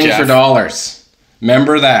 Attaboy, bowling Jeff. for dollars.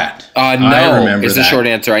 Remember that? No, I remember is the that. short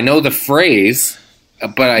answer. I know the phrase,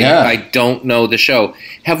 but Yeah. I don't know the show.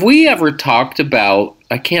 Have we ever talked about,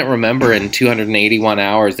 I can't remember in 281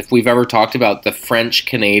 hours, if we've ever talked about the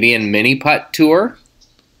French-Canadian mini-putt tour?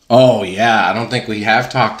 Oh yeah, I don't think we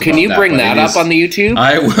have talked. Can about you that, bring but that it up is- on the YouTube?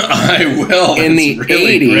 I will. In It's the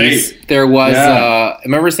really 80s, great. there was, Yeah. I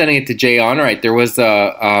remember sending it to Jay Onright, there was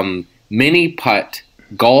a mini-putt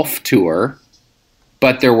golf tour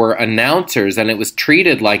but there were announcers, and it was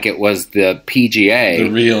treated like it was the PGA. The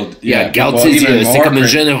real, Garde ses yeux, c'est comme un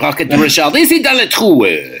jeune rocket de Richard. Ici dans le trou.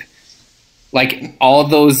 Like all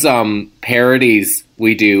those parodies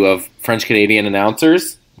we do of French Canadian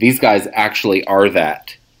announcers, these guys actually are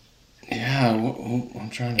that. Yeah, I'm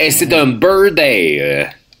trying to. Et c'est un birdie.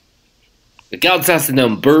 Regarde ça, c'est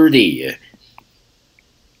un birdie.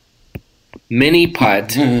 Mini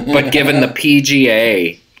putt, but given the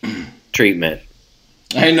PGA treatment.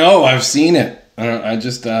 I know, I've seen it. I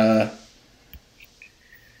just.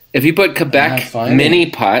 If you put Quebec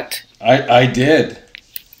mini putt. I did.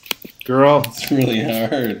 Girl. It's really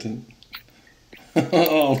hard.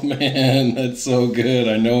 Oh, man, that's so good.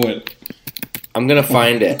 I know it. I'm going to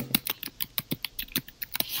find it.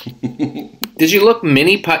 Did you look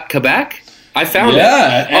mini putt Quebec? I found it.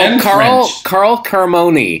 Yeah, and Carl French.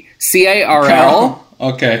 Carmoni. C-A-R-L.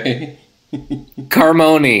 Okay.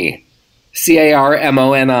 Carmoni.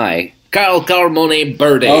 C-A-R-M-O-N-I. Carl Carmoni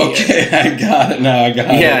birdie. Okay, I got it now.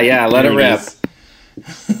 Yeah, let it rip.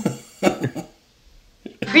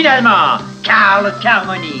 Finalement, Carl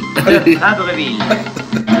Carmoni de Abreville.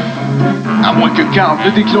 À moins que Carl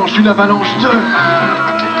ne déclenche une avalanche de...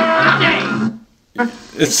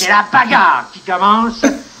 C'est la bagarre qui commence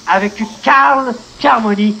avec Carl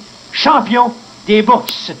Carmoni, champion des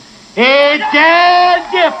bourses. Et dès le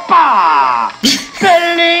départ,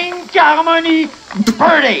 Belling Carmoni,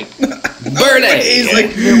 birdie.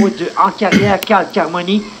 Birdie. Numéro 2 en carrière, Carl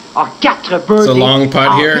Carmoni. En 4 birdies. It's a long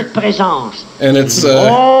putt here. Présence. And it's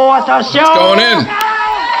oh, attention! It's going in.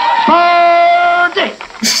 Birdie!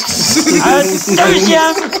 Un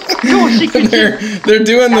deuxième consécutif. They're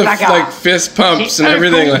doing the like fist pumps and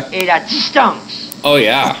everything. Et la distance. Oh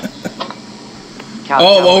yeah.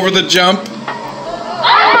 Over the jump.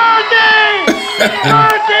 Birdie!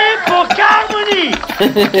 Birdie pour Carmoni.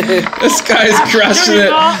 This guy's crushing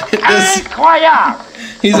it. Incroyable.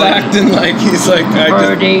 He's acting like he's like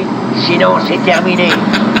birdie, sinon c'est terminé.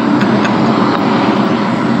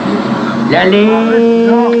 La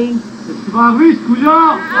ligne.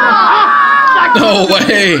 No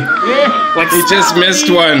way. He just missed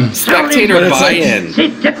one. Spectator buy-in.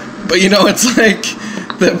 But you know, it's like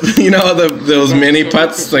those mini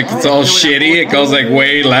putts, like it's all shitty. It goes like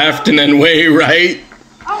way left and then way right.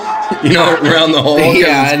 You know, around the hole.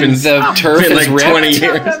 Yeah, and the turf is like ripped. 20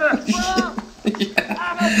 years.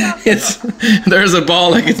 There's a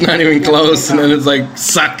ball like it's not even close, and then it's like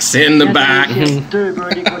sucks in the back.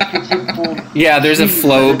 Yeah, there's a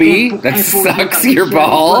Flowbee that sucks your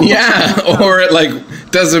ball. Yeah, or it like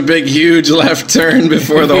does a big huge left turn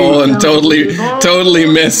before the hole and totally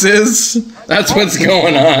misses. That's what's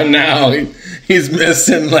going on now. He's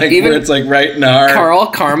missing like even where it's like right in our.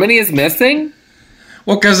 Carl Carmoni is missing?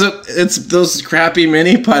 Well, because it's those crappy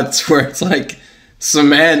mini putts where it's like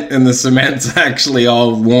cement and the cement's actually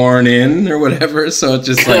all worn in or whatever, so it's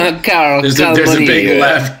just like there's a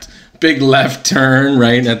big left turn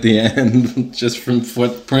right at the end just from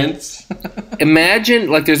footprints.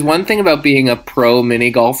 Imagine, like, there's one thing about being a pro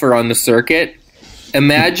mini golfer on the circuit.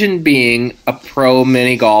 Imagine being a pro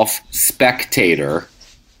mini golf spectator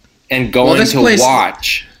and going to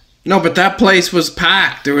watch. No, but that place was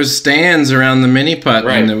packed. There was stands around the mini putt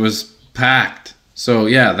and it was packed. So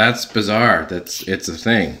yeah, that's bizarre. It's a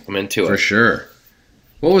thing. I'm into it for sure.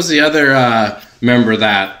 What was the other member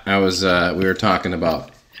that we were talking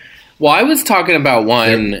about? Well, I was talking about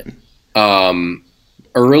one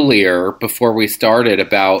earlier before we started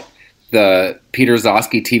about the Peter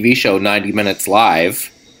Zosky TV show 90 Minutes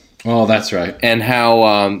Live. Oh, that's right. And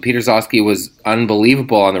how Peter Zosky was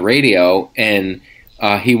unbelievable on the radio, and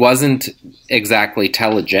he wasn't exactly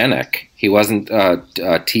telegenic. He wasn't a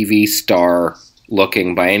TV star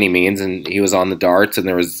looking by any means, and he was on the darts and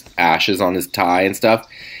there was ashes on his tie and stuff.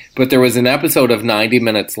 But there was an episode of 90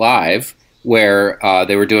 Minutes Live where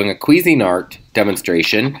they were doing a Cuisinart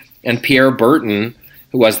demonstration, and Pierre Burton,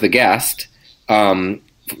 who was the guest, from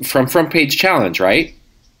Front Page Challenge, right?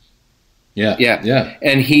 Yeah.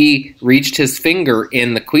 And he reached his finger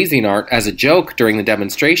in the Cuisinart as a joke during the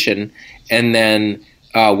demonstration, and then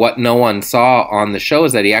what no one saw on the show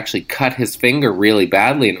is that he actually cut his finger really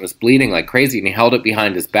badly, and it was bleeding like crazy, and he held it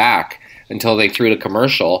behind his back until they threw the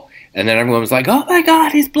commercial, and then everyone was like, oh my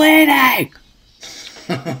God, he's bleeding!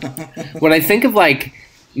 When I think of, like,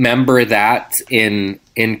 member that in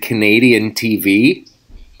Canadian TV,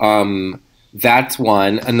 that's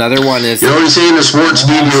one. Another one is... You know what I'm saying? In the sports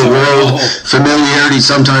media world, familiarity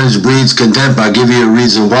sometimes breeds contempt. I'll give you a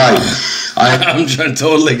reason why. I'm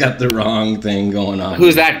totally got the wrong thing going on.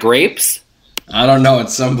 Who's that, Grapes? I don't know.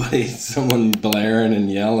 It's someone blaring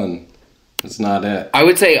and yelling. It's not it. I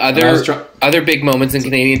would say other big moments in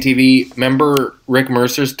Canadian TV. Remember Rick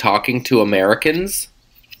Mercer's Talking to Americans?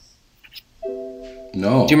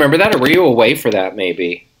 No. Do you remember that, or were you away for that?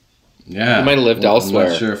 Maybe. Yeah. You might have lived elsewhere.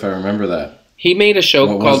 I'm not sure if I remember that. He made a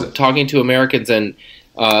show called Talking to Americans, and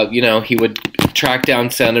he would track down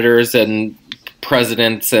senators and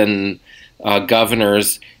presidents and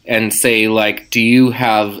governors and say, like, do you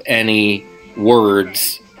have any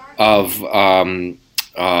words of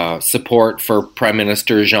support for Prime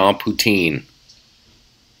Minister Jean Poutine?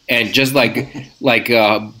 And just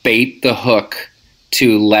bait the hook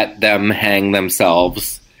to let them hang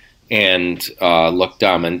themselves and look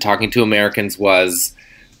dumb. And Talking to Americans was,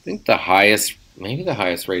 I think, maybe the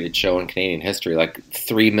highest rated show in Canadian history. Like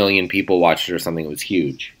 3 million people watched it or something. It was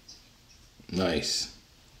huge. Nice.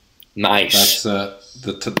 That's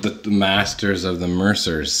the masters of the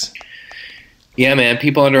Mercers. Yeah, man.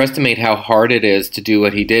 People underestimate how hard it is to do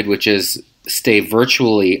what he did, which is stay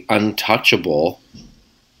virtually untouchable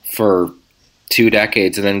for 2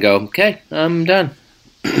 decades and then go, okay, I'm done.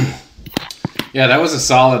 Yeah, that was a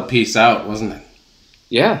solid piece out, wasn't it?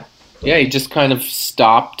 Yeah. Yeah, he just kind of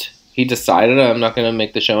stopped. He decided, I'm not going to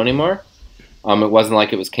make the show anymore. It wasn't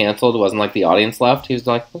like it was canceled. It wasn't like the audience left. He was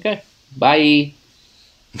like, okay, bye.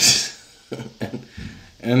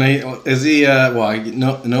 Nobody's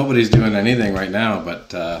doing anything right now,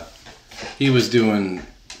 but was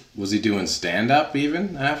he doing stand-up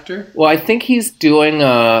even after? Well, I think he's doing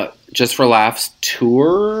Just for Laughs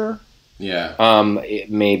tour. Yeah.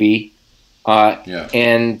 Maybe. Yeah.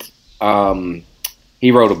 And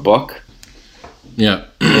he wrote a book. Yeah.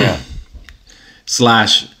 Yeah. /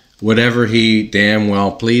 whatever he damn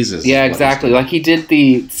well pleases. Yeah, exactly. Like he did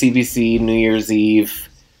the CBC New Year's Eve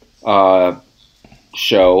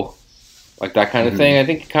show, like that kind of thing. I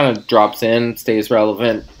think he kind of drops in, stays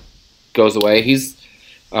relevant, goes away.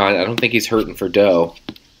 I don't think he's hurting for dough.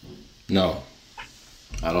 No,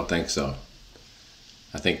 I don't think so.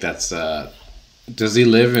 I think that's. Does he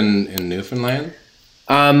live in Newfoundland?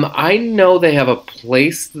 I know they have a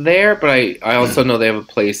place there, but I also know they have a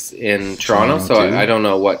place in Toronto, so I don't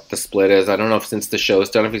know what the split is. I don't know if since the show's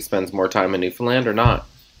done, if he spends more time in Newfoundland or not.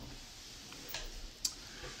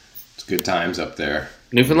 It's good times up there.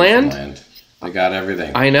 Newfoundland? They got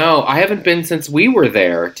everything. I know. I haven't been since we were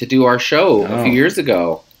there to do our show a few years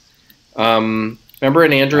ago. Remember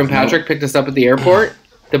when Andrew and Patrick picked us up at the airport?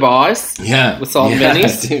 The boss? Yeah. With salt and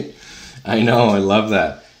minis? Dude. I know. I love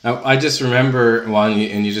that. I just remember,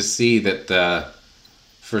 and you just see that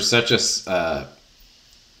for such a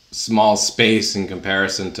small space in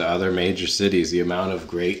comparison to other major cities, the amount of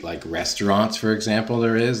great restaurants, for example,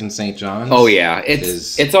 there is in St. John's. Oh yeah,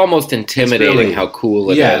 it's almost intimidating how cool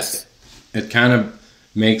it is. It kind of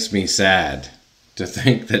makes me sad to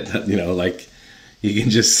think that you can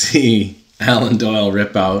just see Alan Doyle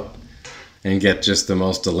rip out and get just the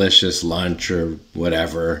most delicious lunch or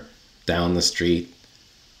whatever down the street.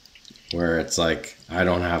 Where it's like, I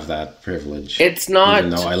don't have that privilege. It's not... Even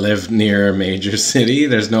though I live near a major city,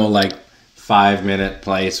 there's no 5-minute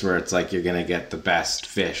place where it's like you're going to get the best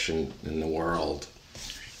fish in the world.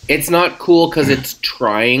 It's not cool because it's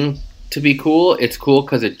trying to be cool. It's cool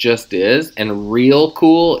because it just is. And real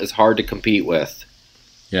cool is hard to compete with.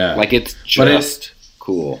 Yeah. It's just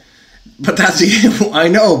cool. But that's... I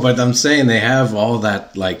know, but I'm saying they have all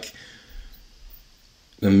that,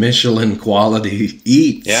 the Michelin quality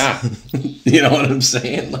eats. Yeah. You know what I'm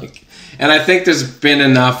saying? And I think there's been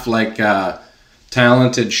enough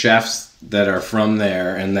talented chefs that are from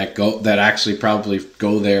there and that actually probably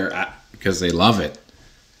go there because they love it.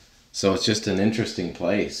 So it's just an interesting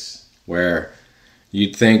place where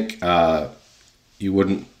you'd think you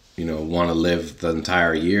wouldn't, want to live the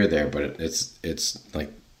entire year there, but it's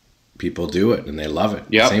people do it and they love it.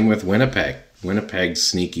 Yep. Same with Winnipeg. Winnipeg's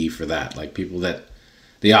sneaky for that. People that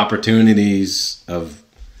the opportunities of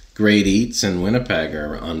great eats in Winnipeg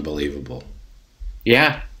are unbelievable.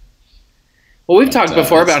 Yeah. Well, we've talked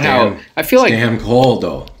before about how I feel like... It's damn cold,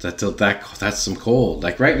 though. That's some cold.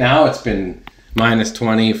 Right now, it's been minus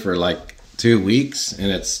 20 for 2 weeks,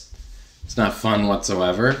 and it's not fun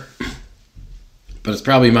whatsoever. But it's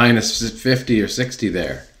probably minus 50 or 60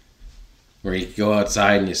 there, where you go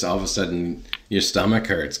outside and all of a sudden your stomach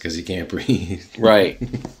hurts because you can't breathe. Right.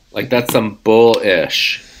 That's some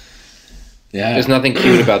bullish. Yeah. There's nothing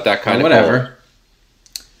cute about that kind of whatever. Cold.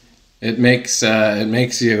 It makes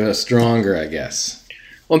you stronger, I guess.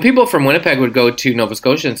 When people from Winnipeg would go to Nova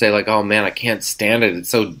Scotia and say oh man, I can't stand it. It's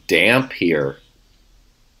so damp here.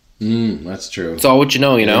 That's true. It's all what you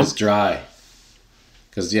know, It's dry.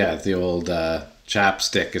 Because, the old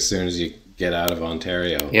chapstick as soon as you get out of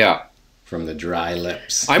Ontario. Yeah. from the dry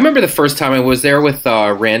lips. I remember the first time I was there with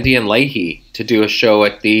Randy and Leahy to do a show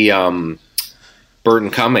at the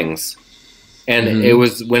Burton Cummings. And it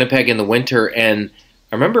was Winnipeg in the winter. And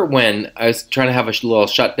I remember when I was trying to have a little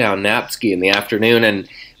shutdown nap ski in the afternoon. And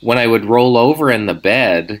when I would roll over in the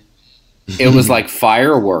bed, it was like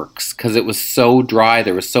fireworks because it was so dry.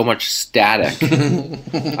 There was so much static.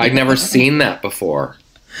 I'd never seen that before.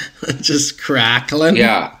 Just crackling?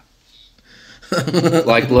 Yeah.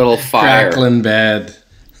 Like little fire. Crackling bed.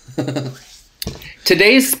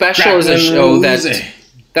 Today's special is a show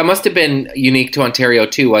that must have been unique to Ontario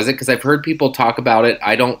too, was it? Because I've heard people talk about it.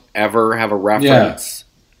 I don't ever have a reference.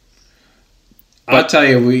 Yeah. I'll tell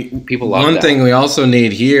you, people love one that. thing we also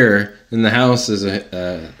need here in the house is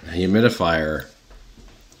a humidifier.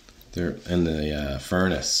 They're in the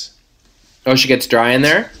furnace. Oh, she gets dry in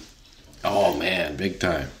there? Oh man, big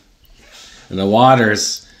time. And the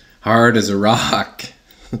water's hard as a rock.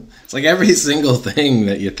 It's like every single thing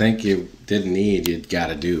that you think you didn't need, you'd got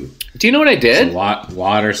to do. Do you know what I did? It's a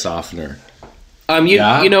water softener.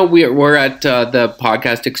 You know, we're at the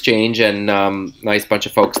Podcast Exchange and nice bunch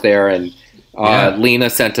of folks there. And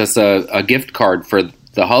Lena sent us a gift card for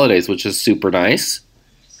the holidays, which is super nice.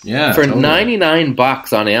 Yeah. For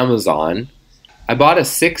 $99 on Amazon, I bought a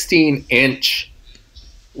 16-inch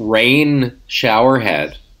rain shower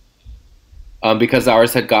head because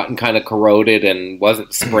ours had gotten kind of corroded and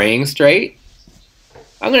wasn't spraying straight.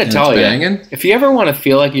 I'm going to tell you, if you ever want to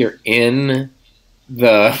feel like you're in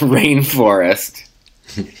the rainforest,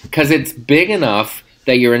 because it's big enough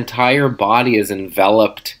that your entire body is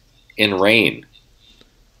enveloped in rain.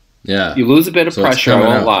 Yeah. You lose a bit of pressure, I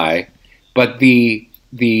won't lie, but the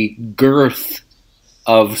girth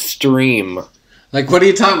of stream. Like, what are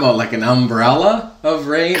you talking about? Like an umbrella of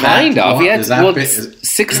rain? Kind of, yeah. It's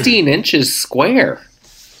 16 inches square.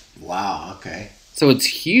 Wow, okay. So it's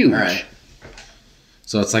huge. All right.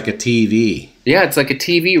 So it's like a TV. Yeah, it's like a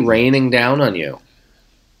TV raining down on you.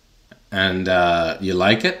 And you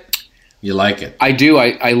like it? You like it? I do.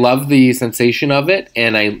 I love the sensation of it,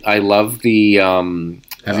 and I love the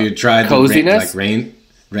have you tried coziness?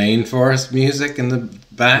 Rainforest music in the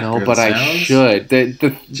back? No, but I should.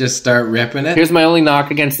 Just start ripping it? Here's my only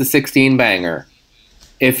knock against the 16 banger.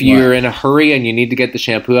 If you're in a hurry and you need to get the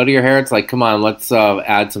shampoo out of your hair, it's like, come on, let's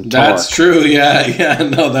add some torque. That's true, yeah,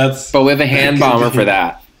 no, that's... But we have a hand bomber for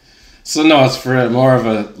that. So no, it's for more of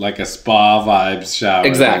a spa vibes shower.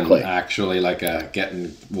 Exactly. Than actually like a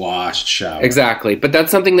getting washed shower. Exactly. But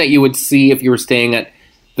that's something that you would see if you were staying at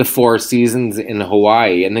the Four Seasons in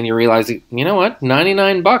Hawaii. And then you realize, you know what?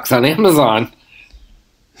 $99 on Amazon.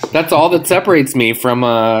 That's all that separates me from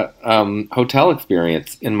a hotel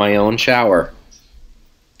experience in my own shower.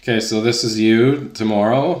 Okay, so this is you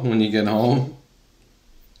tomorrow when you get home.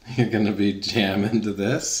 You're going to be jamming to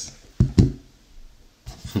this.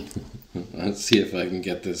 Let's see if I can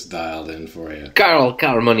get this dialed in for you. Carl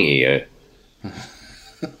money.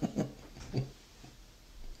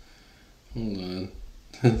 Hold on.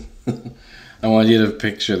 I want you to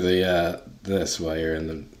picture the this while you're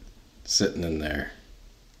sitting in there.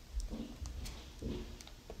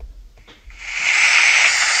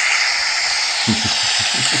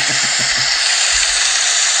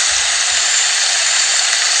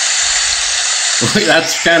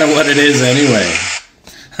 That's kind of what it is anyway.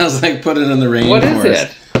 I was like, put it in the rainforest. What is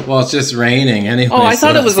it? Well, it's just raining anyway. Oh, I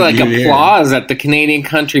thought it was like applause at the Canadian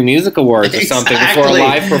Country Music Awards or something before a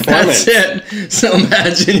live performance. That's it. So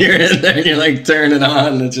imagine you're in there and you're like, turn it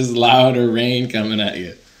on and it's just louder rain coming at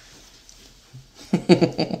you.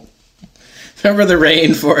 Remember the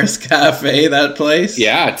Rainforest Cafe, that place?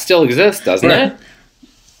 Yeah, it still exists, doesn't it?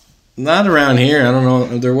 Not around here. I don't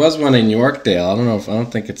know. There was one in Yorkdale. I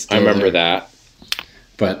don't think it's still I remember there. that.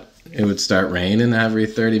 But it would start raining every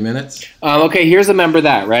 30 minutes. Okay, here's a member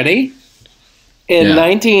that. Ready? In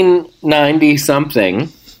 1990-something,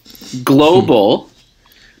 Global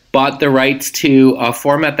bought the rights to a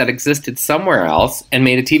format that existed somewhere else and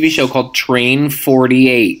made a TV show called Train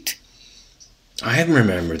 48. I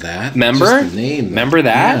remember that. Remember? Just the name. Remember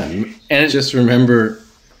that? Yeah. And just remember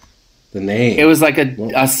the name. It was like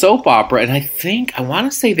a soap opera, and I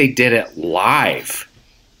want to say they did it live.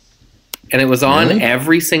 And it was on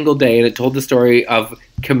every single day, and it told the story of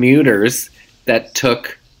commuters that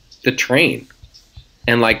took the train.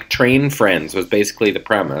 And like train friends was basically the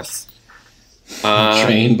premise.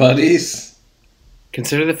 Train buddies?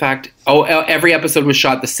 Consider the fact, every episode was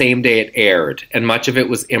shot the same day it aired, and much of it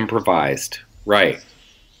was improvised. Right.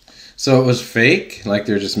 So it was fake? Like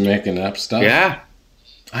they're just making up stuff? Yeah.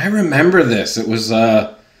 I remember this. It was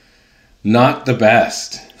not the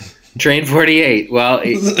best. Train 48. Well,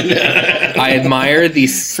 I admire the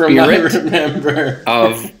spirit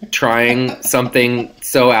of trying something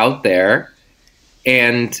so out there,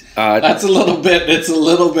 and it's a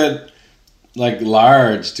little bit like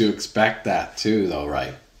large to expect that too, though,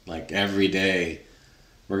 right? Like every day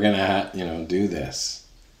we're gonna do this.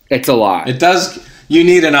 It's a lot. It does. You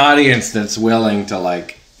need an audience that's willing to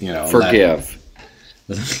forgive.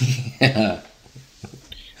 Yeah.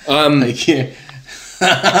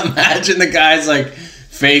 Imagine the guy's like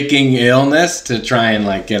faking illness to try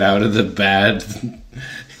and get out of the bad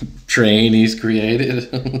train he's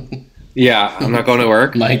created. Yeah, I'm not going to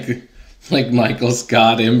work. Like Michael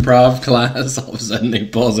Scott improv class, all of a sudden he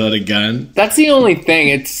pulls out a gun. That's the only thing.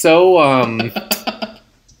 It's so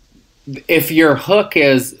if your hook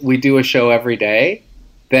is we do a show every day,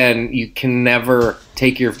 then you can never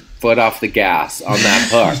take your foot off the gas on that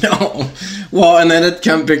hook. No. Well, and then it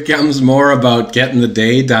becomes more about getting the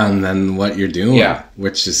day done than what you're doing,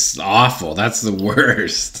 which is awful. That's the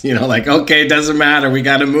worst. Okay, it doesn't matter. We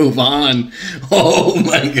got to move on. Oh,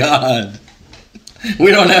 my God.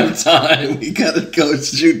 We don't have time. We got to go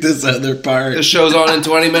shoot this other part. The show's on in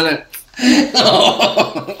 20 minutes.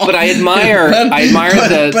 But I admire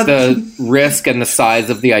the risk and the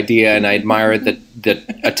size of the idea, and I admire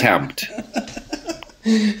the attempt.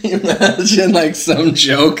 Imagine some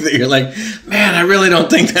joke that you're like, man, I really don't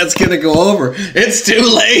think that's gonna go over. It's too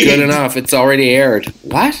late. Good enough. It's already aired.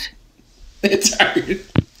 What? It's hard.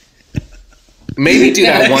 Maybe do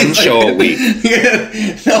that one show a week.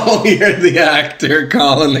 No, you're the actor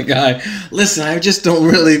calling the guy. Listen, I just don't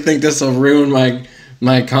really think this will ruin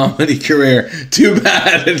my comedy career. Too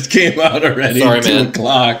bad it came out already. Sorry, 2 man.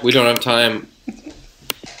 o'clock. We don't have time.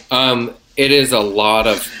 It is a lot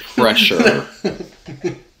of pressure.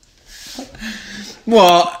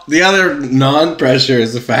 Well, the other non-pressure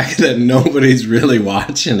is the fact that nobody's really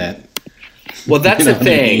watching it. Well, that's the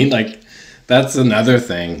thing. That's another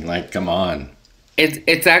thing. Come on.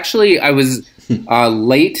 It's actually, I was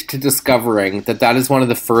late to discovering that is one of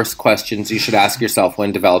the first questions you should ask yourself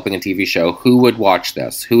when developing a TV show. Who would watch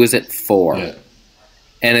this? Who is it for? Yeah.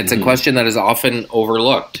 And it's a question that is often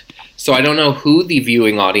overlooked. So I don't know who the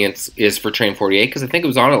viewing audience is for Train 48, because I think it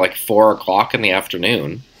was on at 4 o'clock in the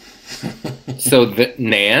afternoon. So the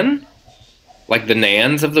Nan? The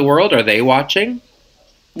Nans of the world, are they watching?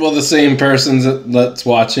 Well, the same persons that's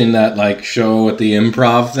watching that show with the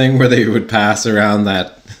improv thing where they would pass around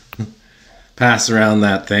that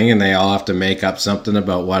thing and they all have to make up something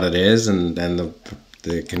about what it is, and then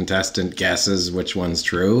the contestant guesses which one's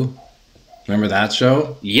true. Remember that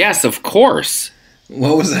show? Yes, of course.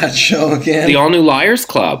 What was that show again? The All New Liars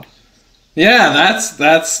Club. Yeah,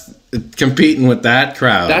 that's competing with that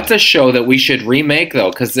crowd. That's a show that we should remake, though,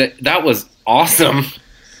 because that was awesome.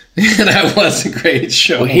 That was a great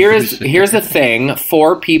show. Well, here's the thing: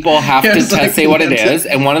 4 people have to say what it is,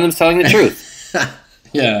 and one of them's telling the truth.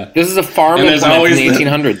 Yeah, this is a farm implement from the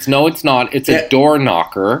 1800s. No, it's not. It's a door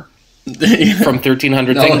knocker from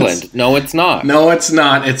 1300s England. No, it's not. No, it's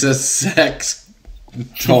not. It's a sex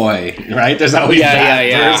toy, right? There's always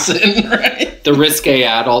that person, right? The risque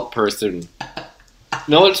adult person.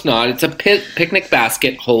 No, it's not. It's a picnic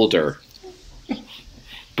basket holder.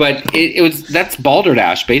 But that's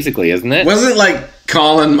Balderdash, basically, isn't it? Wasn't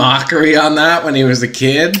Colin Mockery on that when he was a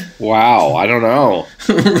kid? Wow, I don't know.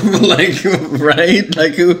 Right?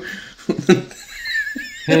 Who?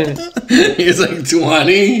 He's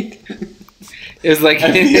 20. It's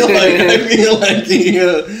I feel like he,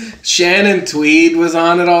 Shannon Tweed was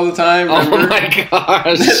on it all the time. Remember? Oh my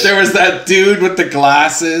gosh! There was that dude with the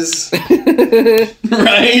glasses,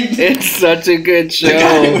 right? It's such a good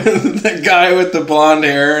show. The guy with the blonde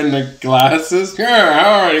hair and the glasses. He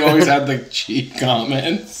always had the cheap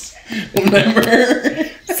comments. Remember?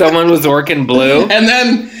 Someone was working blue, and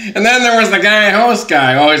then there was the host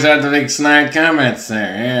guy who always had the big snide comments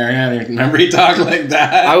there. Yeah, remember he talked like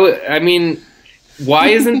that. I mean, why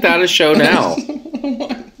isn't that a show now?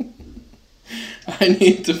 I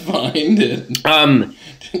need to find it. Do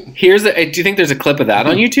you think there's a clip of that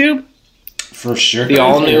on YouTube? For sure. The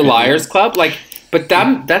All New Liars Club? But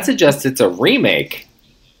that suggests it's a remake.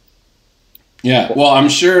 Yeah, well, I'm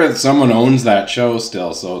sure that someone owns that show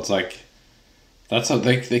still, so it's that's how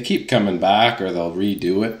they keep coming back, or they'll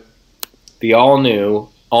redo it. The all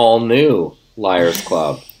new Liars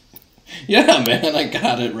Club. Yeah, man, I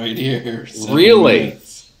got it right here. Really?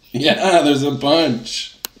 Yeah, there's a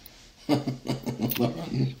bunch.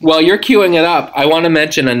 While you're queuing it up, I want to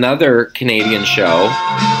mention another Canadian show.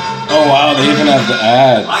 Oh wow, they even have the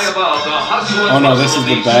ads. Oh no, this is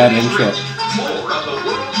the bad intro.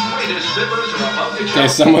 Okay,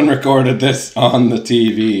 someone recorded this on the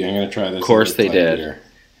TV. I'm going to try this. Of course they did.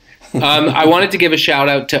 I wanted to give a shout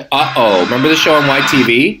out to Uh-Oh. Remember the show on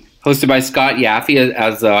YTV? Hosted by Scott Yaffe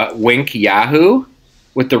as Wink Yahoo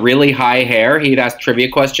with the really high hair. He'd ask trivia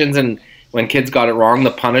questions, and when kids got it wrong,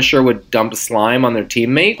 the Punisher would dump slime on their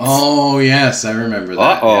teammates. Oh, yes, I remember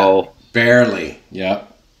that. Uh-oh. Yeah. Barely. Yep.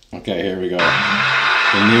 Okay, here we go.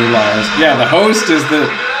 The new Liars. Yeah, the host is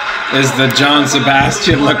the John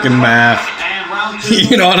Sebastian looking math.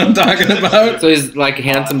 You know what I'm talking about? So he's like a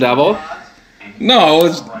handsome devil? No,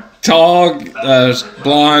 it's tall,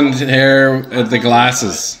 blonde hair, the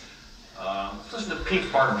glasses. Listen to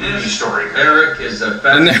Pete's Barbie story. Eric is a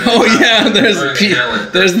Oh yeah,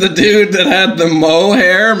 there's the dude that had the mow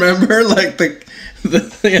hair. Remember, like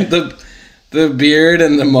the beard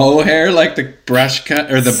and the mow hair, like the brush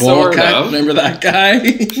cut or the bowl Sort cut. of. Remember that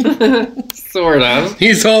guy? Sort of.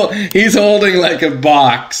 He's holding like a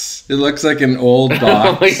box. It looks like an old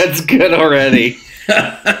box. Oh, that's good already.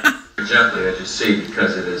 Gently, as you see,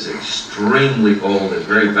 because it is extremely old and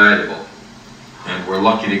very valuable. And we're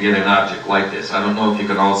lucky to get an object like this. I don't know if you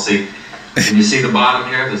can all see. Can you see the bottom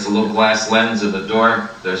here? There's a little glass lens in the door.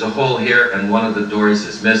 There's a hole here, and one of the doors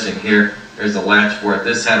is missing here. There's a latch for it.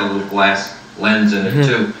 This had a little glass lens in it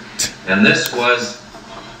too. And this was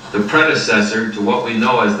the predecessor to what we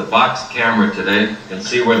know as the box camera today. You can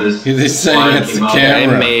see where this He's saying it's the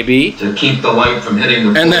camera. Maybe. to keep the light from hitting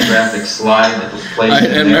the And then- photographic slide that was placed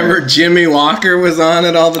in And there. remember Jimmy Walker was on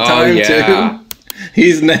it all the time yeah. too.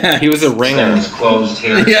 He's next. He was a That ringer. was closed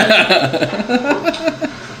here. Yeah.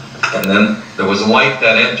 And then there was a light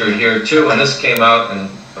that entered here too, and this came out in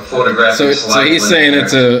a photographic So slide. he's went saying there.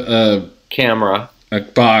 it's a Camera.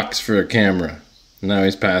 box for a camera. Now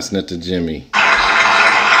he's passing it to Jimmy.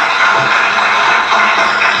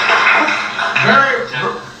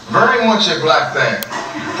 Very much a black thing.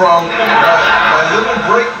 From my little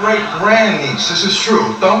great-great-grandniece, this is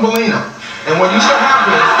true, Thumbelina. And when used to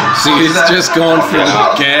happen... See, he's just going for the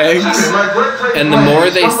gags. And the more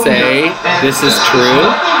they say this is true,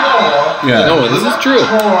 Yeah. no, this is true.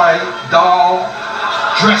 Toy doll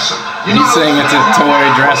dresser. He's saying it's a toy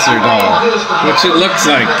dresser doll, which it looks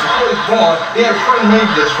like. He had a friend made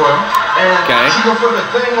this for him. And Okay. she gonna put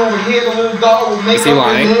the thing over here, the little doll will make Is he up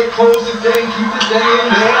lying? in there, close the thing, keep the thing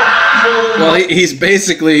in there. Well, he's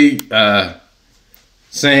basically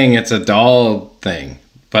saying it's a doll thing,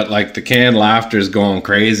 but like the canned laughter is going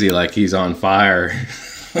crazy, like he's on fire.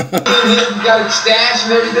 You got it stashed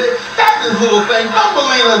and everything. That's this little thing.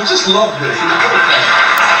 Thumbelina just love this. It's a little thing.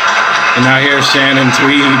 And now here's Shannon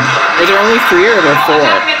Tweed. Are there only 3 or are there 4?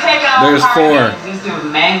 There's 4. These dudes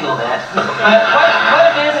mangled it. But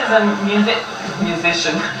what it is a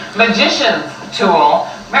magician's tool.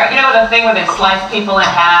 You know the thing where they slice people in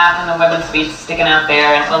half and the women's feet sticking out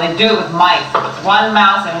there? And well, they do it with mice. It's one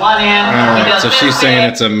mouse in one end. Alright, so she's saying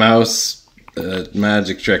it's a mouse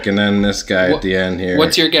magic trick, and then this guy at the end here.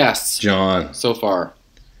 What's your guess? John. So far.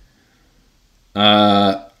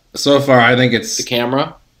 So far, I think it's... The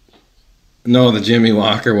camera? No, the Jimmy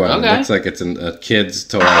Walker one. Okay. It looks like it's a kid's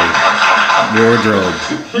toy wardrobe.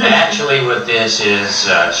 Actually, what this is,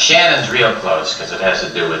 Shannon's real close because it has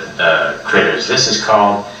to do with critters. This is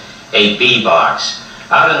called a bee box.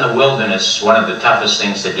 Out in the wilderness, one of the toughest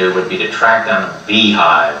things to do would be to track down a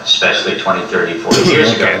beehive, especially 20, 30, 40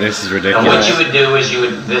 years ago. Okay, this is ridiculous. And what you would do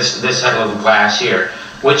is this had a little glass here.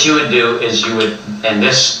 What you would do is and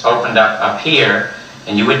this opened up here,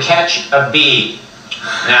 and you would catch a bee.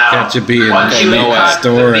 Now, Catch a bee and once you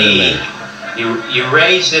store it in bee, there. you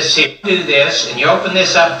raise this here, do this, and you open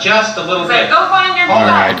this up just a little bit. Go find your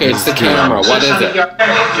Alright, Okay, it's the camera. What is it?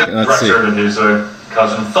 Let's see. And his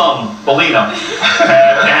cousin Thumbelina.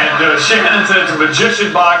 and Shannon said it's a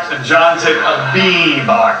magician box, and John said a bee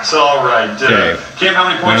box. All right. Okay. Kim, how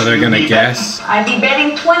many points Now they're do you going to need? guess. I'd be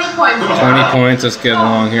betting 20 points. 20 points. Let's get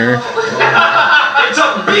along here. It's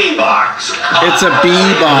a bee box. It's a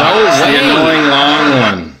bee box. The annoying long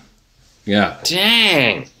one. Yeah.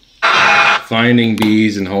 Dang. Finding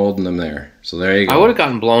bees and holding them there. So there you go. I would have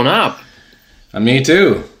gotten blown up. Me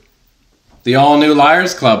too. The all new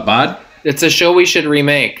Liars Club, bud. It's a show we should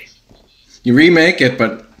remake. You remake it,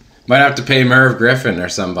 but might have to pay Merv Griffin or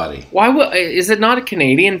somebody. Why would? Is it not a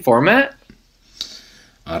Canadian format?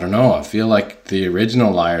 I don't know. I feel like the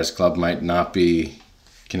original Liars Club might not be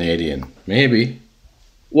Canadian. Maybe.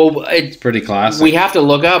 Well, It's pretty classic. we have to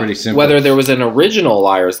look up Pretty simple. whether there was an original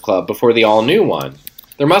Liars Club before the all-new one.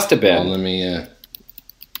 There must have Well, been. let me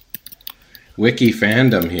wiki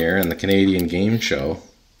fandom here in the Canadian game show.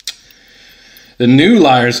 The new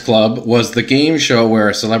Liars Club was the game show where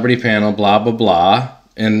a celebrity panel, blah, blah, blah,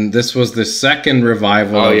 and this was the second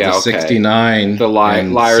revival of the 69. The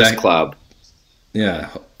Liars Club. Yeah,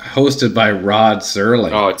 hosted by Rod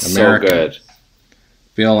Serling. Oh, it's American. So good.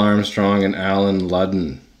 Bill Armstrong and Alan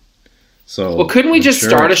Ludden. So, well, couldn't we just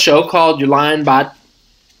start a show called "You Lying Butt"?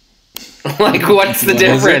 Like, what's the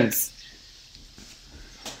difference?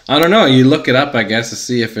 I don't know. You look it up, I guess, to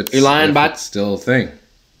see if it's, it's still a thing.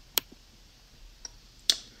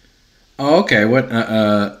 Oh, okay. What?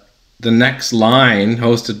 The Next Line,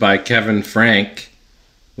 hosted by Kevin Frank,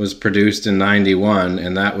 was produced in '91,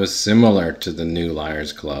 and that was similar to the New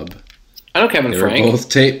Liars Club. I know Kevin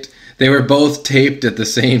Frank. They were both taped at the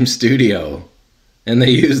same studio, and they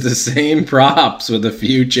used the same props with a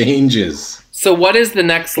few changes. So what is The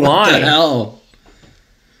Next Line? What the hell?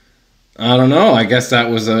 I don't know. I guess that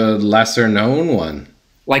was a lesser known one.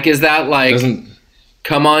 Like, is that like,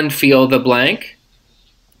 Come On, Feel the Blank?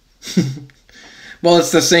 Well,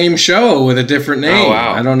 it's the same show with a different name. Oh,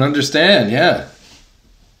 wow. I don't understand. Yeah.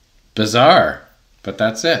 Bizarre. But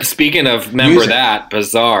that's it. Speaking of,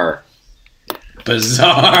 Bizarre.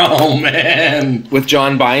 Bizarre, oh man. With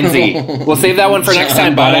John Bainsey. We'll save that one for next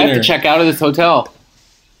time, bud. I have to check out of this hotel.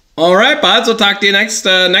 All right, buds. We'll talk to you next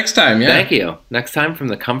time. Yeah. Thank you. Next time from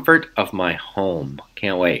the comfort of my home.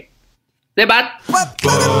 Can't wait. Say bye.